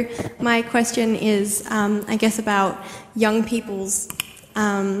work. So my question is, I guess, about young people's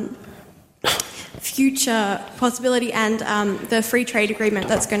future possibility and the free trade agreement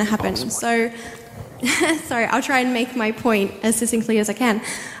that's going to happen. So, sorry, I'll try and make my point as succinctly as I can.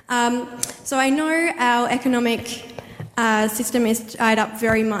 So I know our economic system is tied up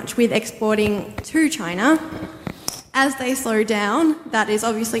very much with exporting to China. As they slow down, that is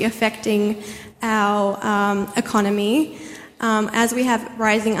obviously affecting our economy. As we have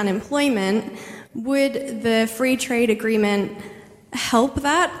rising unemployment, would the free trade agreement help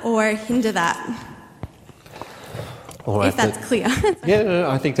that or hinder that? Right, if that's clear. Yeah, no,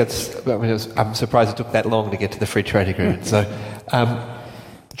 I think that's... I'm surprised it took that long to get to the free trade agreement. So,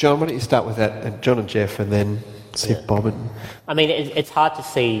 John, why don't you start with that, and John and Geoff, and then see if Bob and... I mean, it's hard to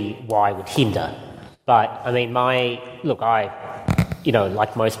see why it would hinder. But, I mean, like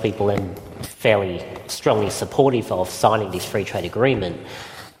most people, am fairly strongly supportive of signing this free trade agreement.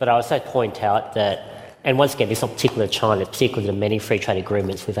 But I also point out that, and once again, it's not particular to China, it's particular to many free trade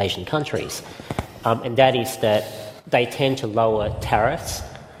agreements with Asian countries, and that is that they tend to lower tariffs,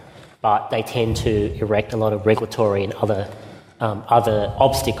 but they tend to erect a lot of regulatory and other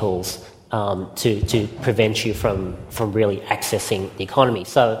obstacles to prevent you from really accessing the economy.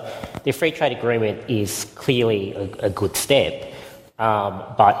 So the free trade agreement is clearly a good step,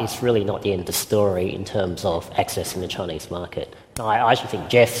 but it's really not the end of the story in terms of accessing the Chinese market. I actually think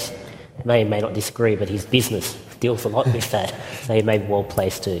Geoff may not disagree, but his business deals a lot with that, so he may be well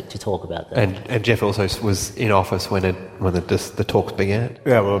placed to talk about that. And Geoff also was in office when the talks began.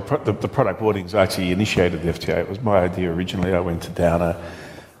 Yeah, well, the product boardings actually initiated the FTA. It was my idea originally. I went to Downer,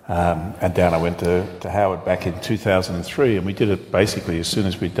 and Downer went to Howard back in 2003, and we did it basically as soon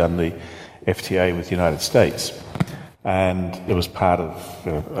as we'd done the FTA with the United States. And it was part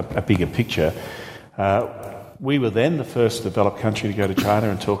of a bigger picture. We were then the first developed country to go to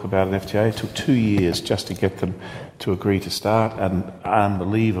China and talk about an FTA. It took 2 years just to get them to agree to start, and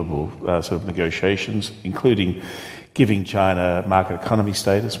unbelievable sort of negotiations, including giving China market economy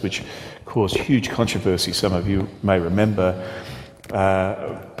status, which caused huge controversy, some of you may remember.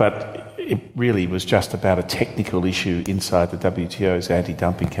 But it really was just about a technical issue inside the WTO's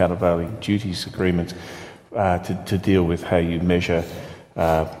anti-dumping countervailing duties agreement to deal with how you measure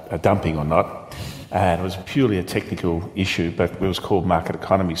a dumping or not. And it was purely a technical issue, but it was called market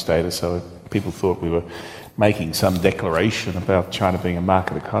economy status, so people thought we were making some declaration about China being a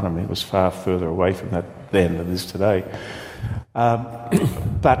market economy. It was far further away from that then than it is today.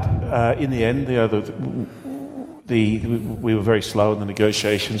 But in the end, we were very slow in the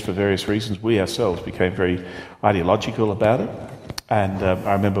negotiations for various reasons. We ourselves became very ideological about it. And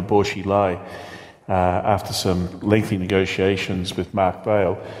I remember Bo Xilai, after some lengthy negotiations with Mark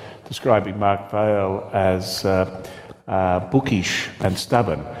Vaile, describing Mark Vaile as bookish and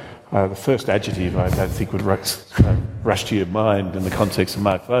stubborn. The first adjective I don't think would rush to your mind in the context of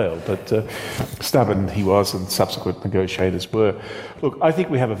Mark Vaile, but stubborn he was and subsequent negotiators were. Look, I think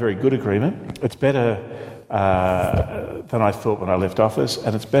we have a very good agreement. It's better than I thought when I left office,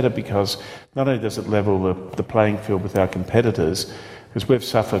 and it's better because not only does it level the playing field with our competitors, because we've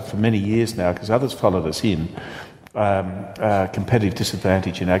suffered for many years now, because others followed us in, competitive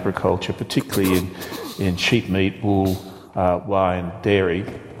disadvantage in agriculture, particularly in sheep meat, wool, wine, dairy,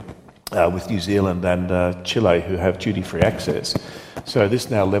 with New Zealand and Chile, who have duty-free access. So this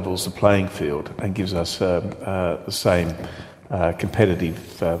now levels the playing field and gives us the same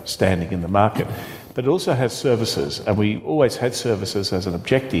competitive standing in the market. But it also has services, and we always had services as an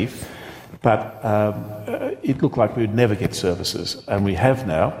objective, but it looked like we would never get services, and we have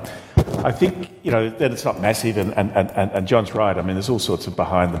now. I think, that it's not massive, and John's right. I mean, there's all sorts of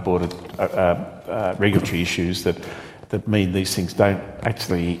behind-the-border regulatory issues that mean these things don't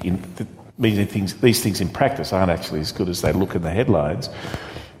actually... these things in practice aren't actually as good as they look in the headlines.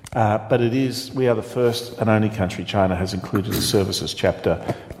 But we are the first and only country China has included a services chapter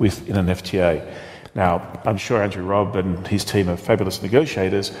in an FTA. Now, I'm sure Andrew Robb and his team are fabulous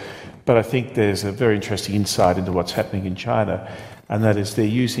negotiators, but I think there's a very interesting insight into what's happening in China, and that is they're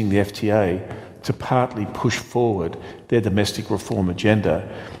using the FTA to partly push forward their domestic reform agenda.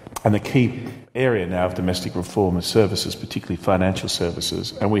 And the key area now of domestic reform is services, particularly financial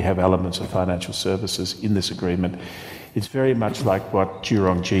services, and we have elements of financial services in this agreement. It's very much like what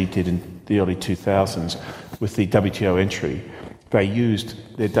Zhurongji did in the early 2000s with the WTO entry. They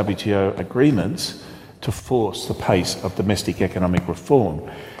used their WTO agreements to force the pace of domestic economic reform,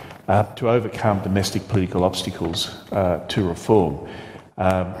 to overcome domestic political obstacles to reform.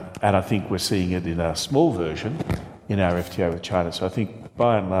 And I think we're seeing it in a small version in our FTA with China. So I think,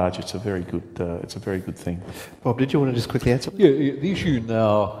 by and large, it's a very good thing. Bob, did you want to just quickly answer? Yeah, the issue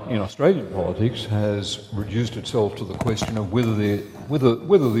now in Australian politics has reduced itself to the question of whether the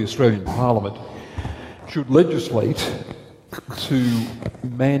Australian Parliament should legislate to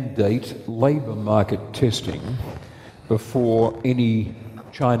mandate labour market testing before any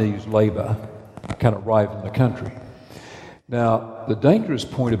Chinese labour can arrive in the country. Now, the dangerous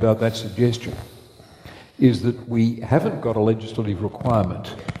point about that suggestion is that we haven't got a legislative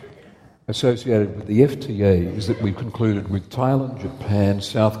requirement associated with the FTAs that we've concluded with Thailand, Japan,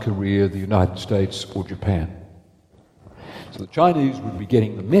 South Korea, the United States or Japan. So the Chinese would be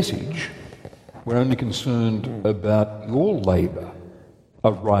getting the message, we're only concerned about your labour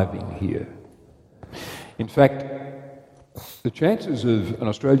arriving here. In fact, the chances of an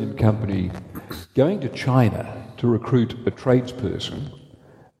Australian company going to China to recruit a tradesperson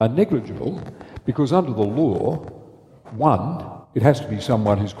are negligible because under the law, one, it has to be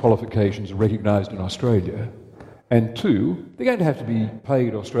someone whose qualifications are recognised in Australia, and two, they're going to have to be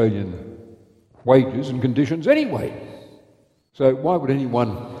paid Australian wages and conditions anyway. So why would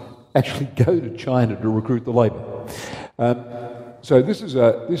anyone actually go to China to recruit the labour? So this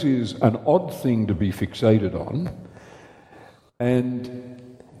is an odd thing to be fixated on,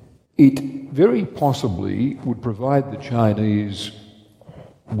 and it very possibly would provide the Chinese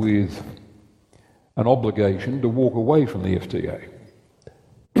with an obligation to walk away from the FTA.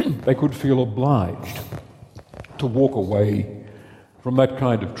 They could feel obliged to walk away from that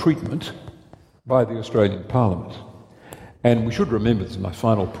kind of treatment by the Australian Parliament. And we should remember, this is my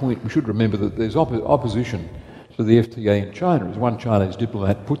final point, we should remember that there's opposition to the FTA in China, as one Chinese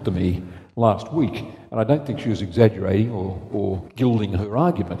diplomat put to me last week, and I don't think she was exaggerating or gilding her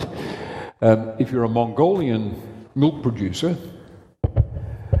argument. If you're a Mongolian milk producer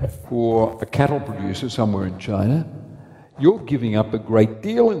or a cattle producer somewhere in China, you're giving up a great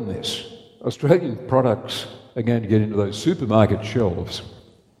deal in this. Australian products are going to get into those supermarket shelves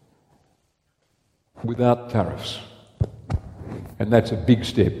without tariffs. And that's a big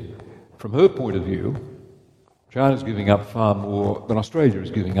step. From her point of view, China's giving up far more than Australia is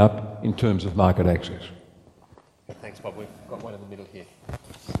giving up in terms of market access. Thanks, Bob. We've got one in the middle here.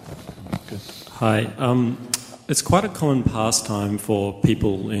 Good. Hi. It's quite a common pastime for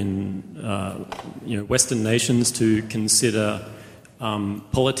people in Western nations to consider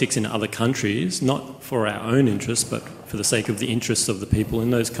politics in other countries, not for our own interests, but for the sake of the interests of the people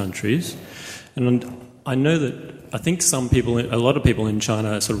in those countries. And I know that I think a lot of people in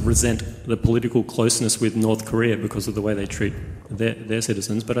China sort of resent the political closeness with North Korea because of the way they treat their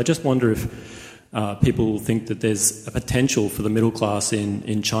citizens. But I just wonder if people think that there's a potential for the middle class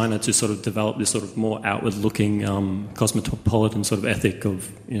in China to sort of develop this sort of more outward-looking cosmopolitan sort of ethic of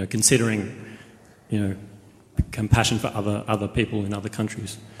considering compassion for other people in other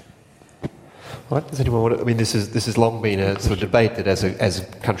countries. Right. Does anyone want to, I mean, this has long been a sort of debate that as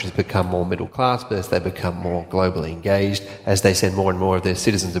countries become more middle class, as they become more globally engaged, as they send more and more of their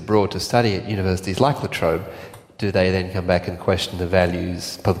citizens abroad to study at universities like La Trobe, do they then come back and question the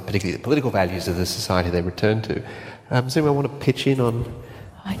values, particularly the political values of the society they return to? Does anyone want to pitch in on thoughts?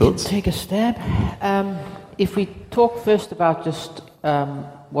 I can take a stab. If we talk first about just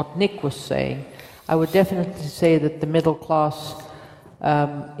what Nick was saying, I would definitely say that the middle class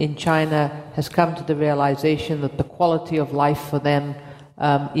in China has come to the realization that the quality of life for them,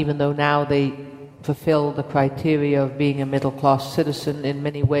 even though now they fulfill the criteria of being a middle-class citizen in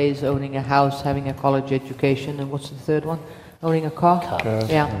many ways, owning a house, having a college education, and what's the third one? Owning a car?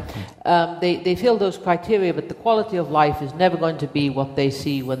 Yeah. They fill those criteria, but the quality of life is never going to be what they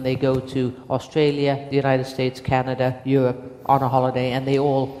see when they go to Australia, the United States, Canada, Europe on a holiday, and they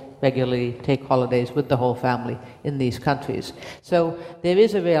all regularly take holidays with the whole family in these countries. So there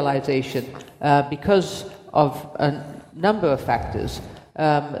is a realization, because of a number of factors,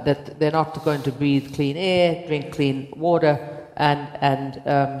 that they're not going to breathe clean air, drink clean water, and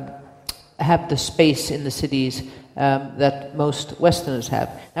have the space in the cities that most Westerners have.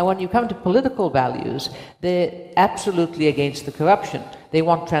 Now, when you come to political values, they're absolutely against the corruption. They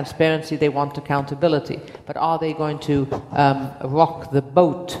want transparency, they want accountability. But are they going to rock the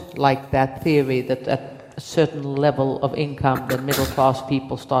boat like that theory that a certain level of income, then middle-class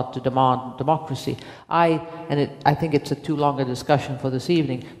people start to demand democracy. I think it's a too long a discussion for this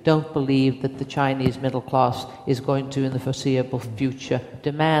evening, don't believe that the Chinese middle class is going to, in the foreseeable future,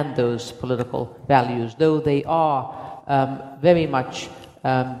 demand those political values, though they are very much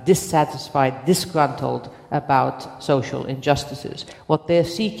dissatisfied, disgruntled about social injustices. What they're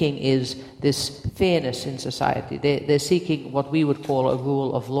seeking is this fairness in society. They're seeking what we would call a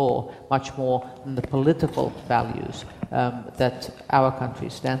rule of law, much more than the political values that our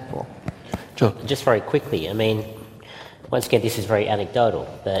countries stand for. John? Just very quickly, I mean, once again, this is very anecdotal,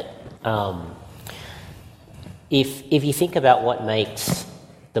 but if you think about what makes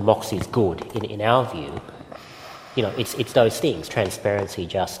democracies good, in our view, it's those things: transparency,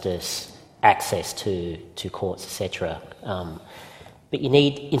 justice, access to courts, etc. But you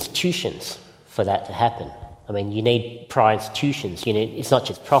need institutions for that to happen. I mean, you need prior institutions. It's not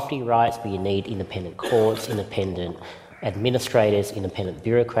just property rights, but you need independent courts, independent administrators, independent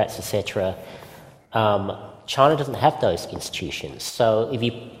bureaucrats, etc. China doesn't have those institutions. So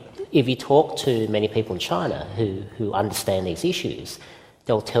if you talk to many people in China who understand these issues,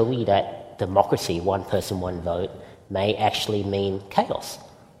 they'll tell you that democracy, one person, one vote, may actually mean chaos.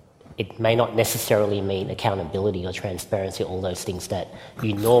 It may not necessarily mean accountability or transparency, all those things that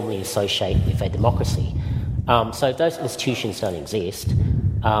you normally associate with a democracy. So if those institutions don't exist,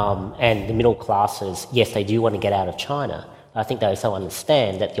 and the middle classes, yes, they do want to get out of China, I think they also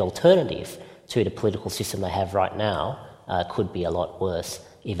understand that the alternative to the political system they have right now could be a lot worse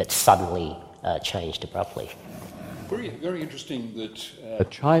if it suddenly changed abruptly. Very, very interesting that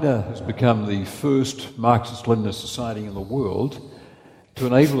China has become the first Marxist-Leninist society in the world to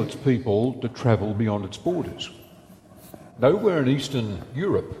enable its people to travel beyond its borders. Nowhere in Eastern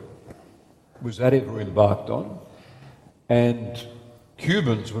Europe was that ever embarked on, and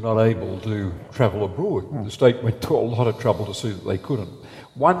Cubans were not able to travel abroad. The state went to a lot of trouble to see that they couldn't.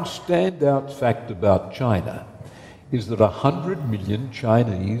 One standout fact about China is that 100 million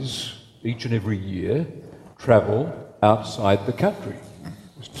Chinese each and every year travel outside the country.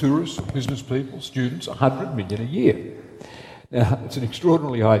 There's tourists, business people, students, 100 million a year. Now, it's an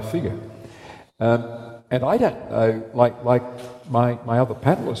extraordinarily high figure. And I don't know, like my other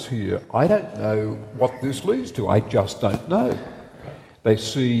panellists here, I don't know what this leads to. I just don't know. They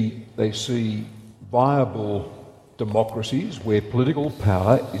see viable democracies where political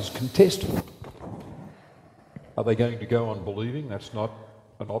power is contested. Are they going to go on believing that's not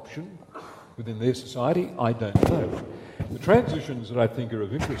an option within their society? I don't know. The transitions that I think are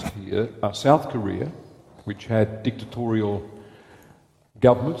of interest here are South Korea, which had dictatorial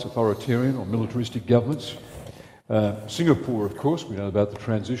governments, authoritarian or militaristic governments. Singapore, of course, we know about the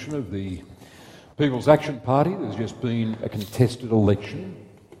transition of the People's Action Party. There's just been a contested election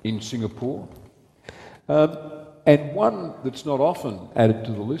in Singapore. And one that's not often added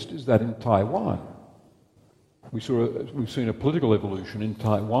to the list is that in Taiwan. We've seen a political evolution in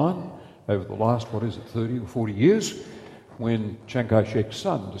Taiwan over the last, 30 or 40 years, when Chiang Kai-shek's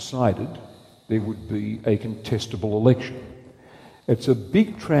son decided there would be a contestable election. It's a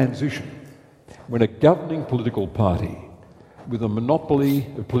big transition when a governing political party with a monopoly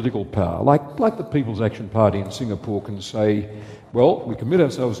of political power, like the People's Action Party in Singapore, can say, well, we commit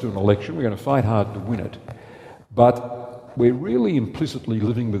ourselves to an election, we're going to fight hard to win it, but we're really implicitly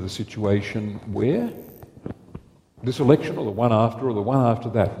living with a situation where this election or the one after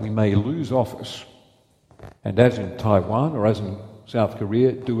that, we may lose office, and as in Taiwan or as in South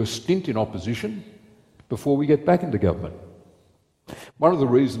Korea, do a stint in opposition before we get back into government. One of the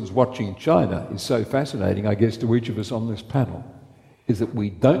reasons watching China is so fascinating, I guess, to each of us on this panel, is that we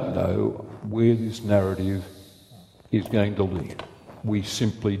don't know where this narrative is going to lead. We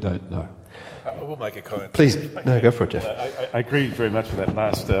simply don't know. I will make a comment. Please, no, go for it, Geoff. I agree very much with that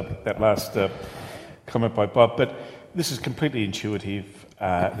last comment by Bob, but this is completely intuitive.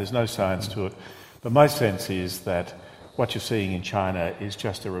 There's no science to it. But my sense is that what you're seeing in China is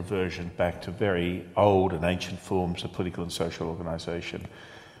just a reversion back to very old and ancient forms of political and social organisation,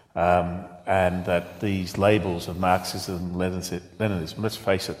 and that these labels of Marxism, Leninism, let's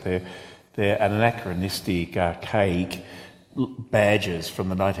face it, they're anachronistic, archaic badges from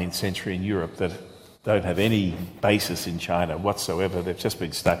the 19th century in Europe that don't have any basis in China whatsoever. They've just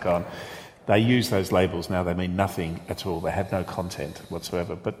been stuck on. They use those labels now. They mean nothing at all. They have no content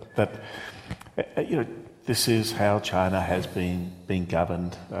whatsoever. But this is how China has been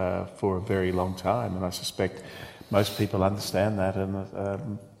governed for a very long time, and I suspect most people understand that and are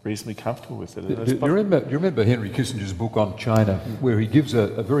reasonably comfortable with it. Do you remember Henry Kissinger's book on China, where he gives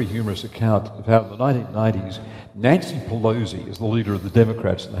a very humorous account of how in the 1990s Nancy Pelosi, as the leader of the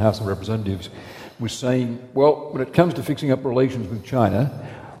Democrats in the House of Representatives, was saying, well, when it comes to fixing up relations with China,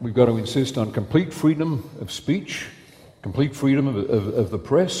 we've got to insist on complete freedom of speech, complete freedom of the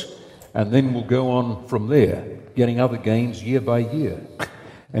press, and then we'll go on from there, getting other gains year by year.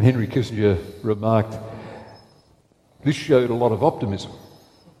 And Henry Kissinger remarked, this showed a lot of optimism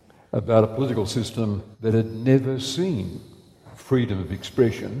about a political system that had never seen freedom of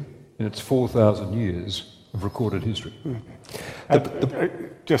expression in its 4,000 years of recorded history.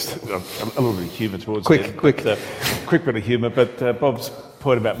 Just a little bit of humour towards quick bit of humour, but Bob's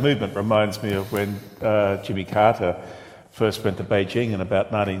point about movement reminds me of when Jimmy Carter first went to Beijing in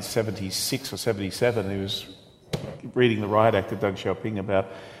about 1976 or 77. He was reading the riot act of Deng Xiaoping about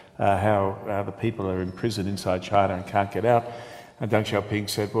how the people are imprisoned inside China and can't get out. And Deng Xiaoping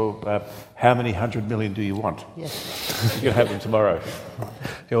said, well, how many 100 million do you want? Yes. You can have them tomorrow.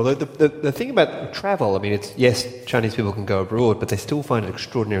 Yeah, although the thing about travel, I mean, it's yes, Chinese people can go abroad, but they still find it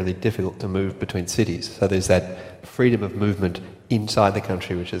extraordinarily difficult to move between cities. So there's that freedom of movement inside the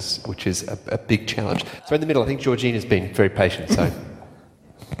country, which is a big challenge. So in the middle, I think Georgina's been very patient. So.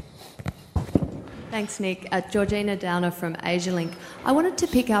 Thanks, Nick. Georgina Downer from AsiaLink. I wanted to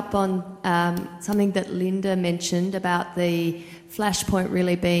pick up on something that Linda mentioned about the flashpoint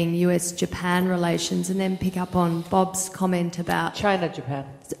really being US-Japan relations, and then pick up on Bob's comment about... China-Japan.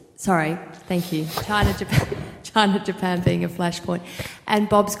 Sorry, thank you. China-Japan being a flashpoint. And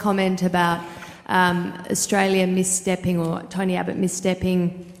Bob's comment about Australia misstepping, or Tony Abbott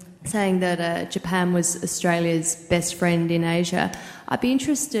misstepping, saying that Japan was Australia's best friend in Asia. I'd be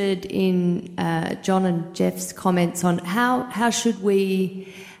interested in John and Geoff's comments on how should we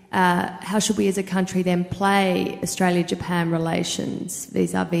as a country then play Australia-Japan relations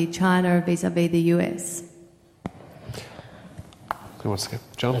vis-à-vis China, vis-à-vis the US? Who wants to go?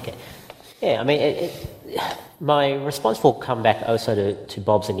 John? Okay. Yeah, I mean, my response will come back also to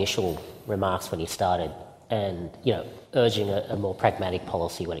Bob's initial remarks when he started, and, urging a more pragmatic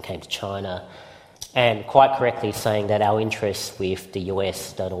policy when it came to China, and quite correctly saying that our interests with the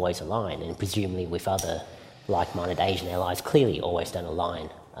US don't always align, and presumably with other like-minded Asian allies clearly always don't align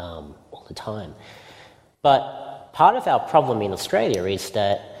all the time. But part of our problem in Australia is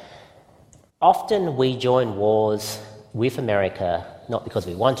that often we join wars with America not because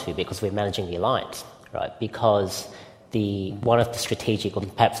we want to, because we're managing the alliance, right? Because one of the strategic, or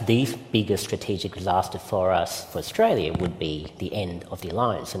perhaps the biggest strategic disaster for us, for Australia, would be the end of the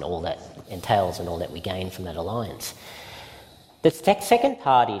alliance and all that entails and all that we gain from that alliance. The second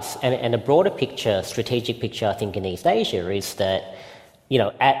part is, and a broader picture, strategic picture, I think, in East Asia is that,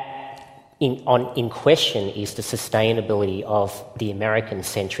 in question is the sustainability of the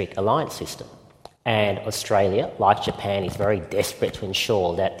American-centric alliance system. And Australia, like Japan, is very desperate to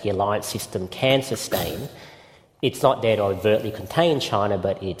ensure that the alliance system can sustain. It's not there to overtly contain China,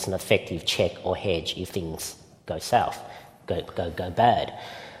 but it's an effective check or hedge if things go south, go bad.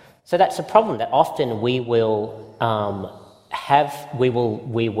 So that's a problem that often we will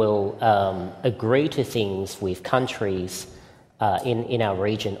agree to things with countries in our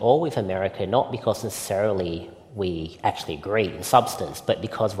region or with America, not because necessarily we actually agree in substance, but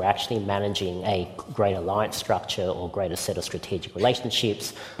because we're actually managing a great alliance structure or greater set of strategic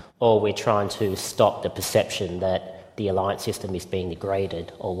relationships, or we're trying to stop the perception that the alliance system is being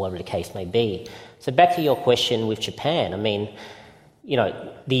degraded, or whatever the case may be. So back to your question with Japan, I mean,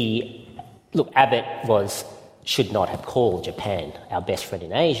 Abbott should not have called Japan our best friend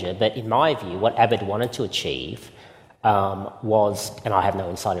in Asia, but in my view, what Abbott wanted to achieve was, and I have no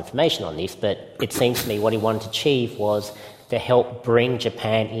inside information on this, but it seems to me what he wanted to achieve was to help bring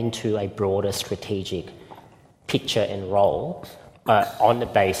Japan into a broader strategic picture and role on the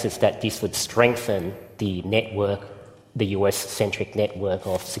basis that this would strengthen the network, the US-centric network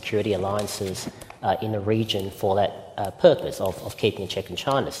of security alliances in the region for that purpose of keeping a check on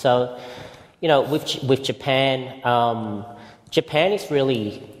China. So, with Japan, Japan is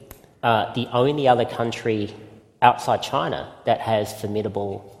really the only other country outside China that has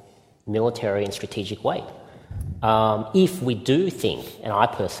formidable military and strategic weight. If we do think, and I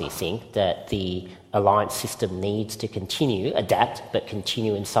personally think, that the alliance system needs to adapt, but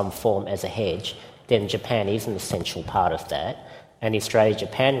continue in some form as a hedge, then Japan is an essential part of that, and the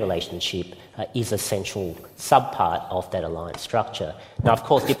Australia-Japan relationship is an essential sub-part of that alliance structure. Now, of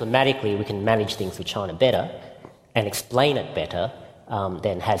course, diplomatically, we can manage things with China better and explain it better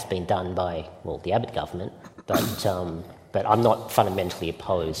than has been done by, the Abbott government, but I'm not fundamentally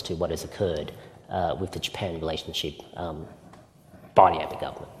opposed to what has occurred with the Japan relationship by the Abbott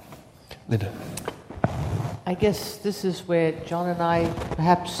government. Linda. I guess this is where John and I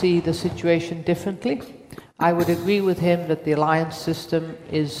perhaps see the situation differently. I would agree with him that the alliance system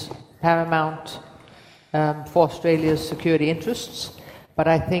is paramount for Australia's security interests, but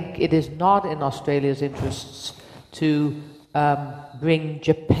I think it is not in Australia's interests to bring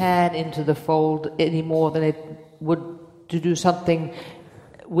Japan into the fold any more than it would to do something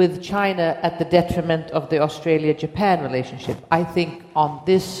with China at the detriment of the Australia-Japan relationship. I think on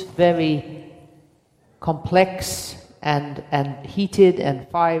this very complex and heated and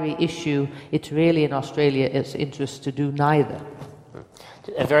fiery issue, it's really in Australia's interest to do neither.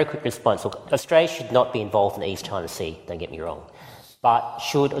 A very quick response. Look, Australia should not be involved in the East China Sea, don't get me wrong. But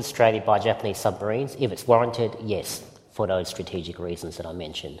should Australia buy Japanese submarines? If it's warranted, yes, for those strategic reasons that I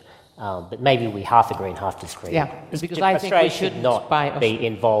mentioned. But maybe we half agree and half disagree. Yeah, because I think Australia we should shouldn't not buy be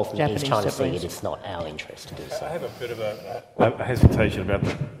involved in the East China Sea. submarines. It is not our interest to do so. I have a bit of a hesitation about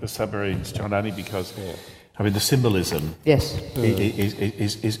the submarines, John, only because, I mean, the symbolism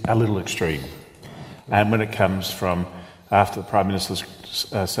is a little extreme. And when it comes from after the Prime Minister's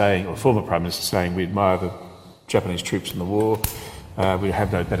saying, or former Prime Minister saying, we admire the Japanese troops in the war, we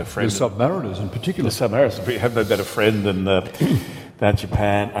have no better friend. The submariners in particular. The submariners, we have no better friend than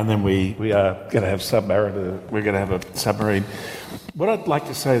Japan, and then we are going to have we're going to have a submarine. What I'd like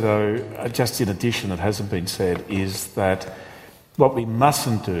to say, though, just in addition that hasn't been said, is that what we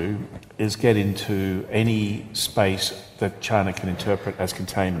mustn't do is get into any space that China can interpret as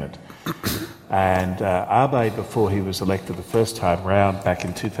containment. And Abe, before he was elected the first time round, back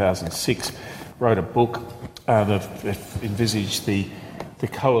in 2006, wrote a book that envisaged the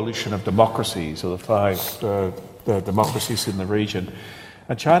coalition of democracies, or the five the democracies in the region.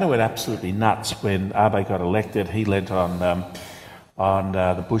 And China went absolutely nuts when Abe got elected. He lent on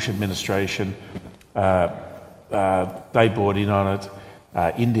the Bush administration. They bought in on it.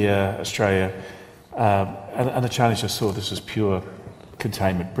 India, Australia, and the Chinese just saw this as pure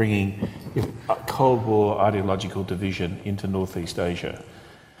containment, bringing a Cold War ideological division into Northeast Asia.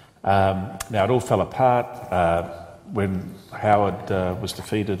 Now it all fell apart when Howard was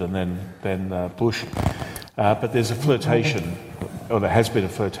defeated, and then Bush. But there's a flirtation, or there has been a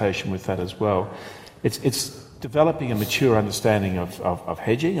flirtation with that as well. It's developing a mature understanding of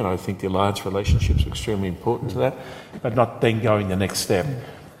hedging, and I think the alliance relationships are extremely important to that, but not then going the next step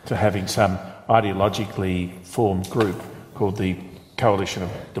to having some ideologically formed group called the Coalition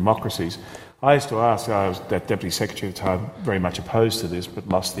of Democracies. I used to ask, I was that Deputy Secretary at the time, very much opposed to this, but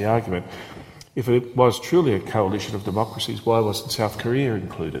lost the argument. If it was truly a coalition of democracies, why wasn't South Korea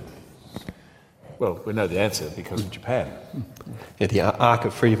included? Well, we know the answer, because of Japan. Yeah, the arc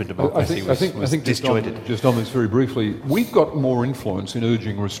of freedom and democracy was disjointed. Just on this very briefly, we've got more influence in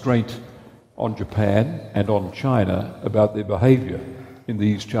urging restraint on Japan and on China about their behaviour in the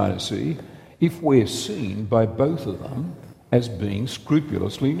East China Sea if we're seen by both of them as being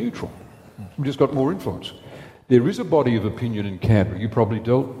scrupulously neutral. We've just got more influence. There is a body of opinion in Canberra, you probably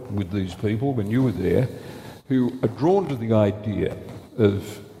dealt with these people when you were there, who are drawn to the idea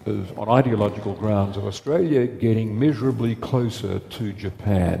of on ideological grounds, of Australia getting measurably closer to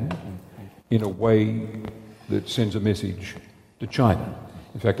Japan in a way that sends a message to China.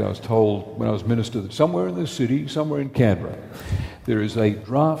 In fact, I was told when I was minister that somewhere in the city, somewhere in Canberra, there is a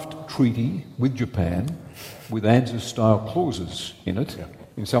draft treaty with Japan with ANZUS-style clauses in it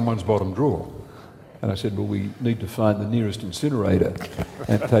in someone's bottom drawer. And I said, well, we need to find the nearest incinerator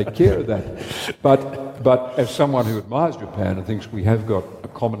and take care of that. But as someone who admires Japan and thinks we have got a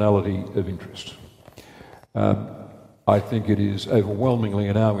commonality of interest, I think it is overwhelmingly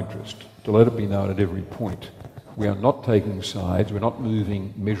in our interest to let it be known at every point. We are not taking sides, we're not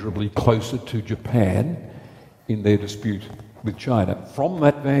moving measurably closer to Japan in their dispute with China. From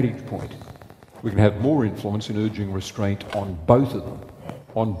that vantage point, we can have more influence in urging restraint on both of them.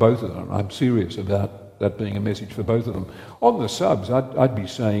 I'm serious about that being a message for both of them. On the subs, I'd be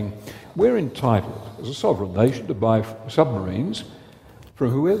saying we're entitled, as a sovereign nation, to buy submarines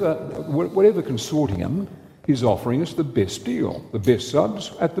from whatever consortium is offering us the best deal, the best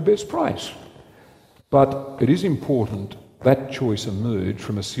subs at the best price. But it is important that choice emerge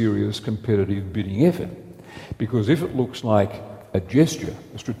from a serious competitive bidding effort, because if it looks like a gesture,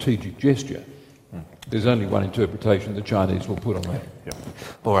 a strategic gesture, there's only one interpretation the Chinese will put on that. Yep.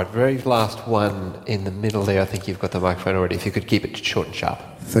 All right, very last one in the middle there. I think you've got the microphone already. If you could keep it short and sharp.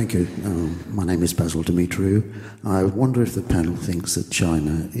 Thank you. My name is Basil Dimitriou. I wonder if the panel thinks that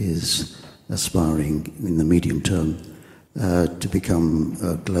China is aspiring in the medium term to become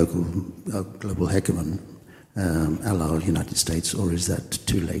a global hegemon, a la the United States, or is that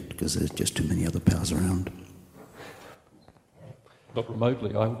too late because there's just too many other powers around? Not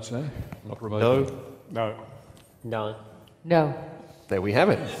remotely, I would say. Not remotely. No. No. There we have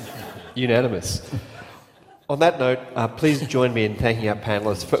it. Unanimous. On that note, please join me in thanking our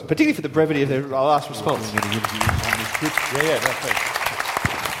panellists, particularly for the brevity of their last response. Thanks.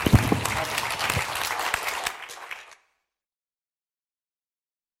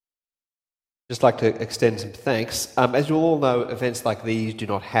 Just like to extend some thanks. As you all know, events like these do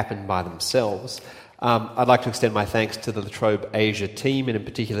not happen by themselves. I'd like to extend my thanks to the La Trobe Asia team, and in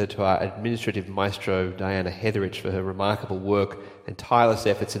particular to our administrative maestro, Diana Heatherich, for her remarkable work and tireless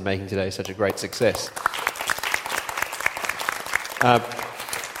efforts in making today such a great success.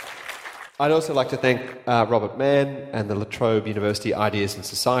 I'd also like to thank Robert Mann and the La Trobe University Ideas and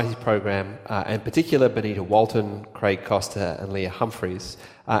Society program, and in particular Benita Walton, Craig Costa and Leah Humphreys,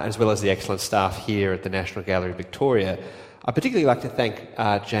 as well as the excellent staff here at the National Gallery Victoria. I'd particularly like to thank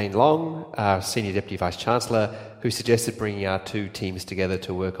Jane Long, our Senior Deputy Vice-Chancellor, who suggested bringing our two teams together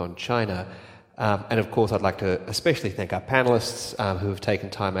to work on China. And of course, I'd like to especially thank our panellists who have taken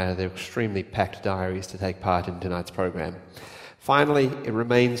time out of their extremely packed diaries to take part in tonight's program. Finally, it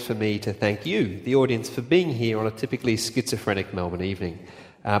remains for me to thank you, the audience, for being here on a typically schizophrenic Melbourne evening.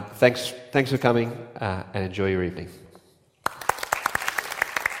 Thanks for coming and enjoy your evening.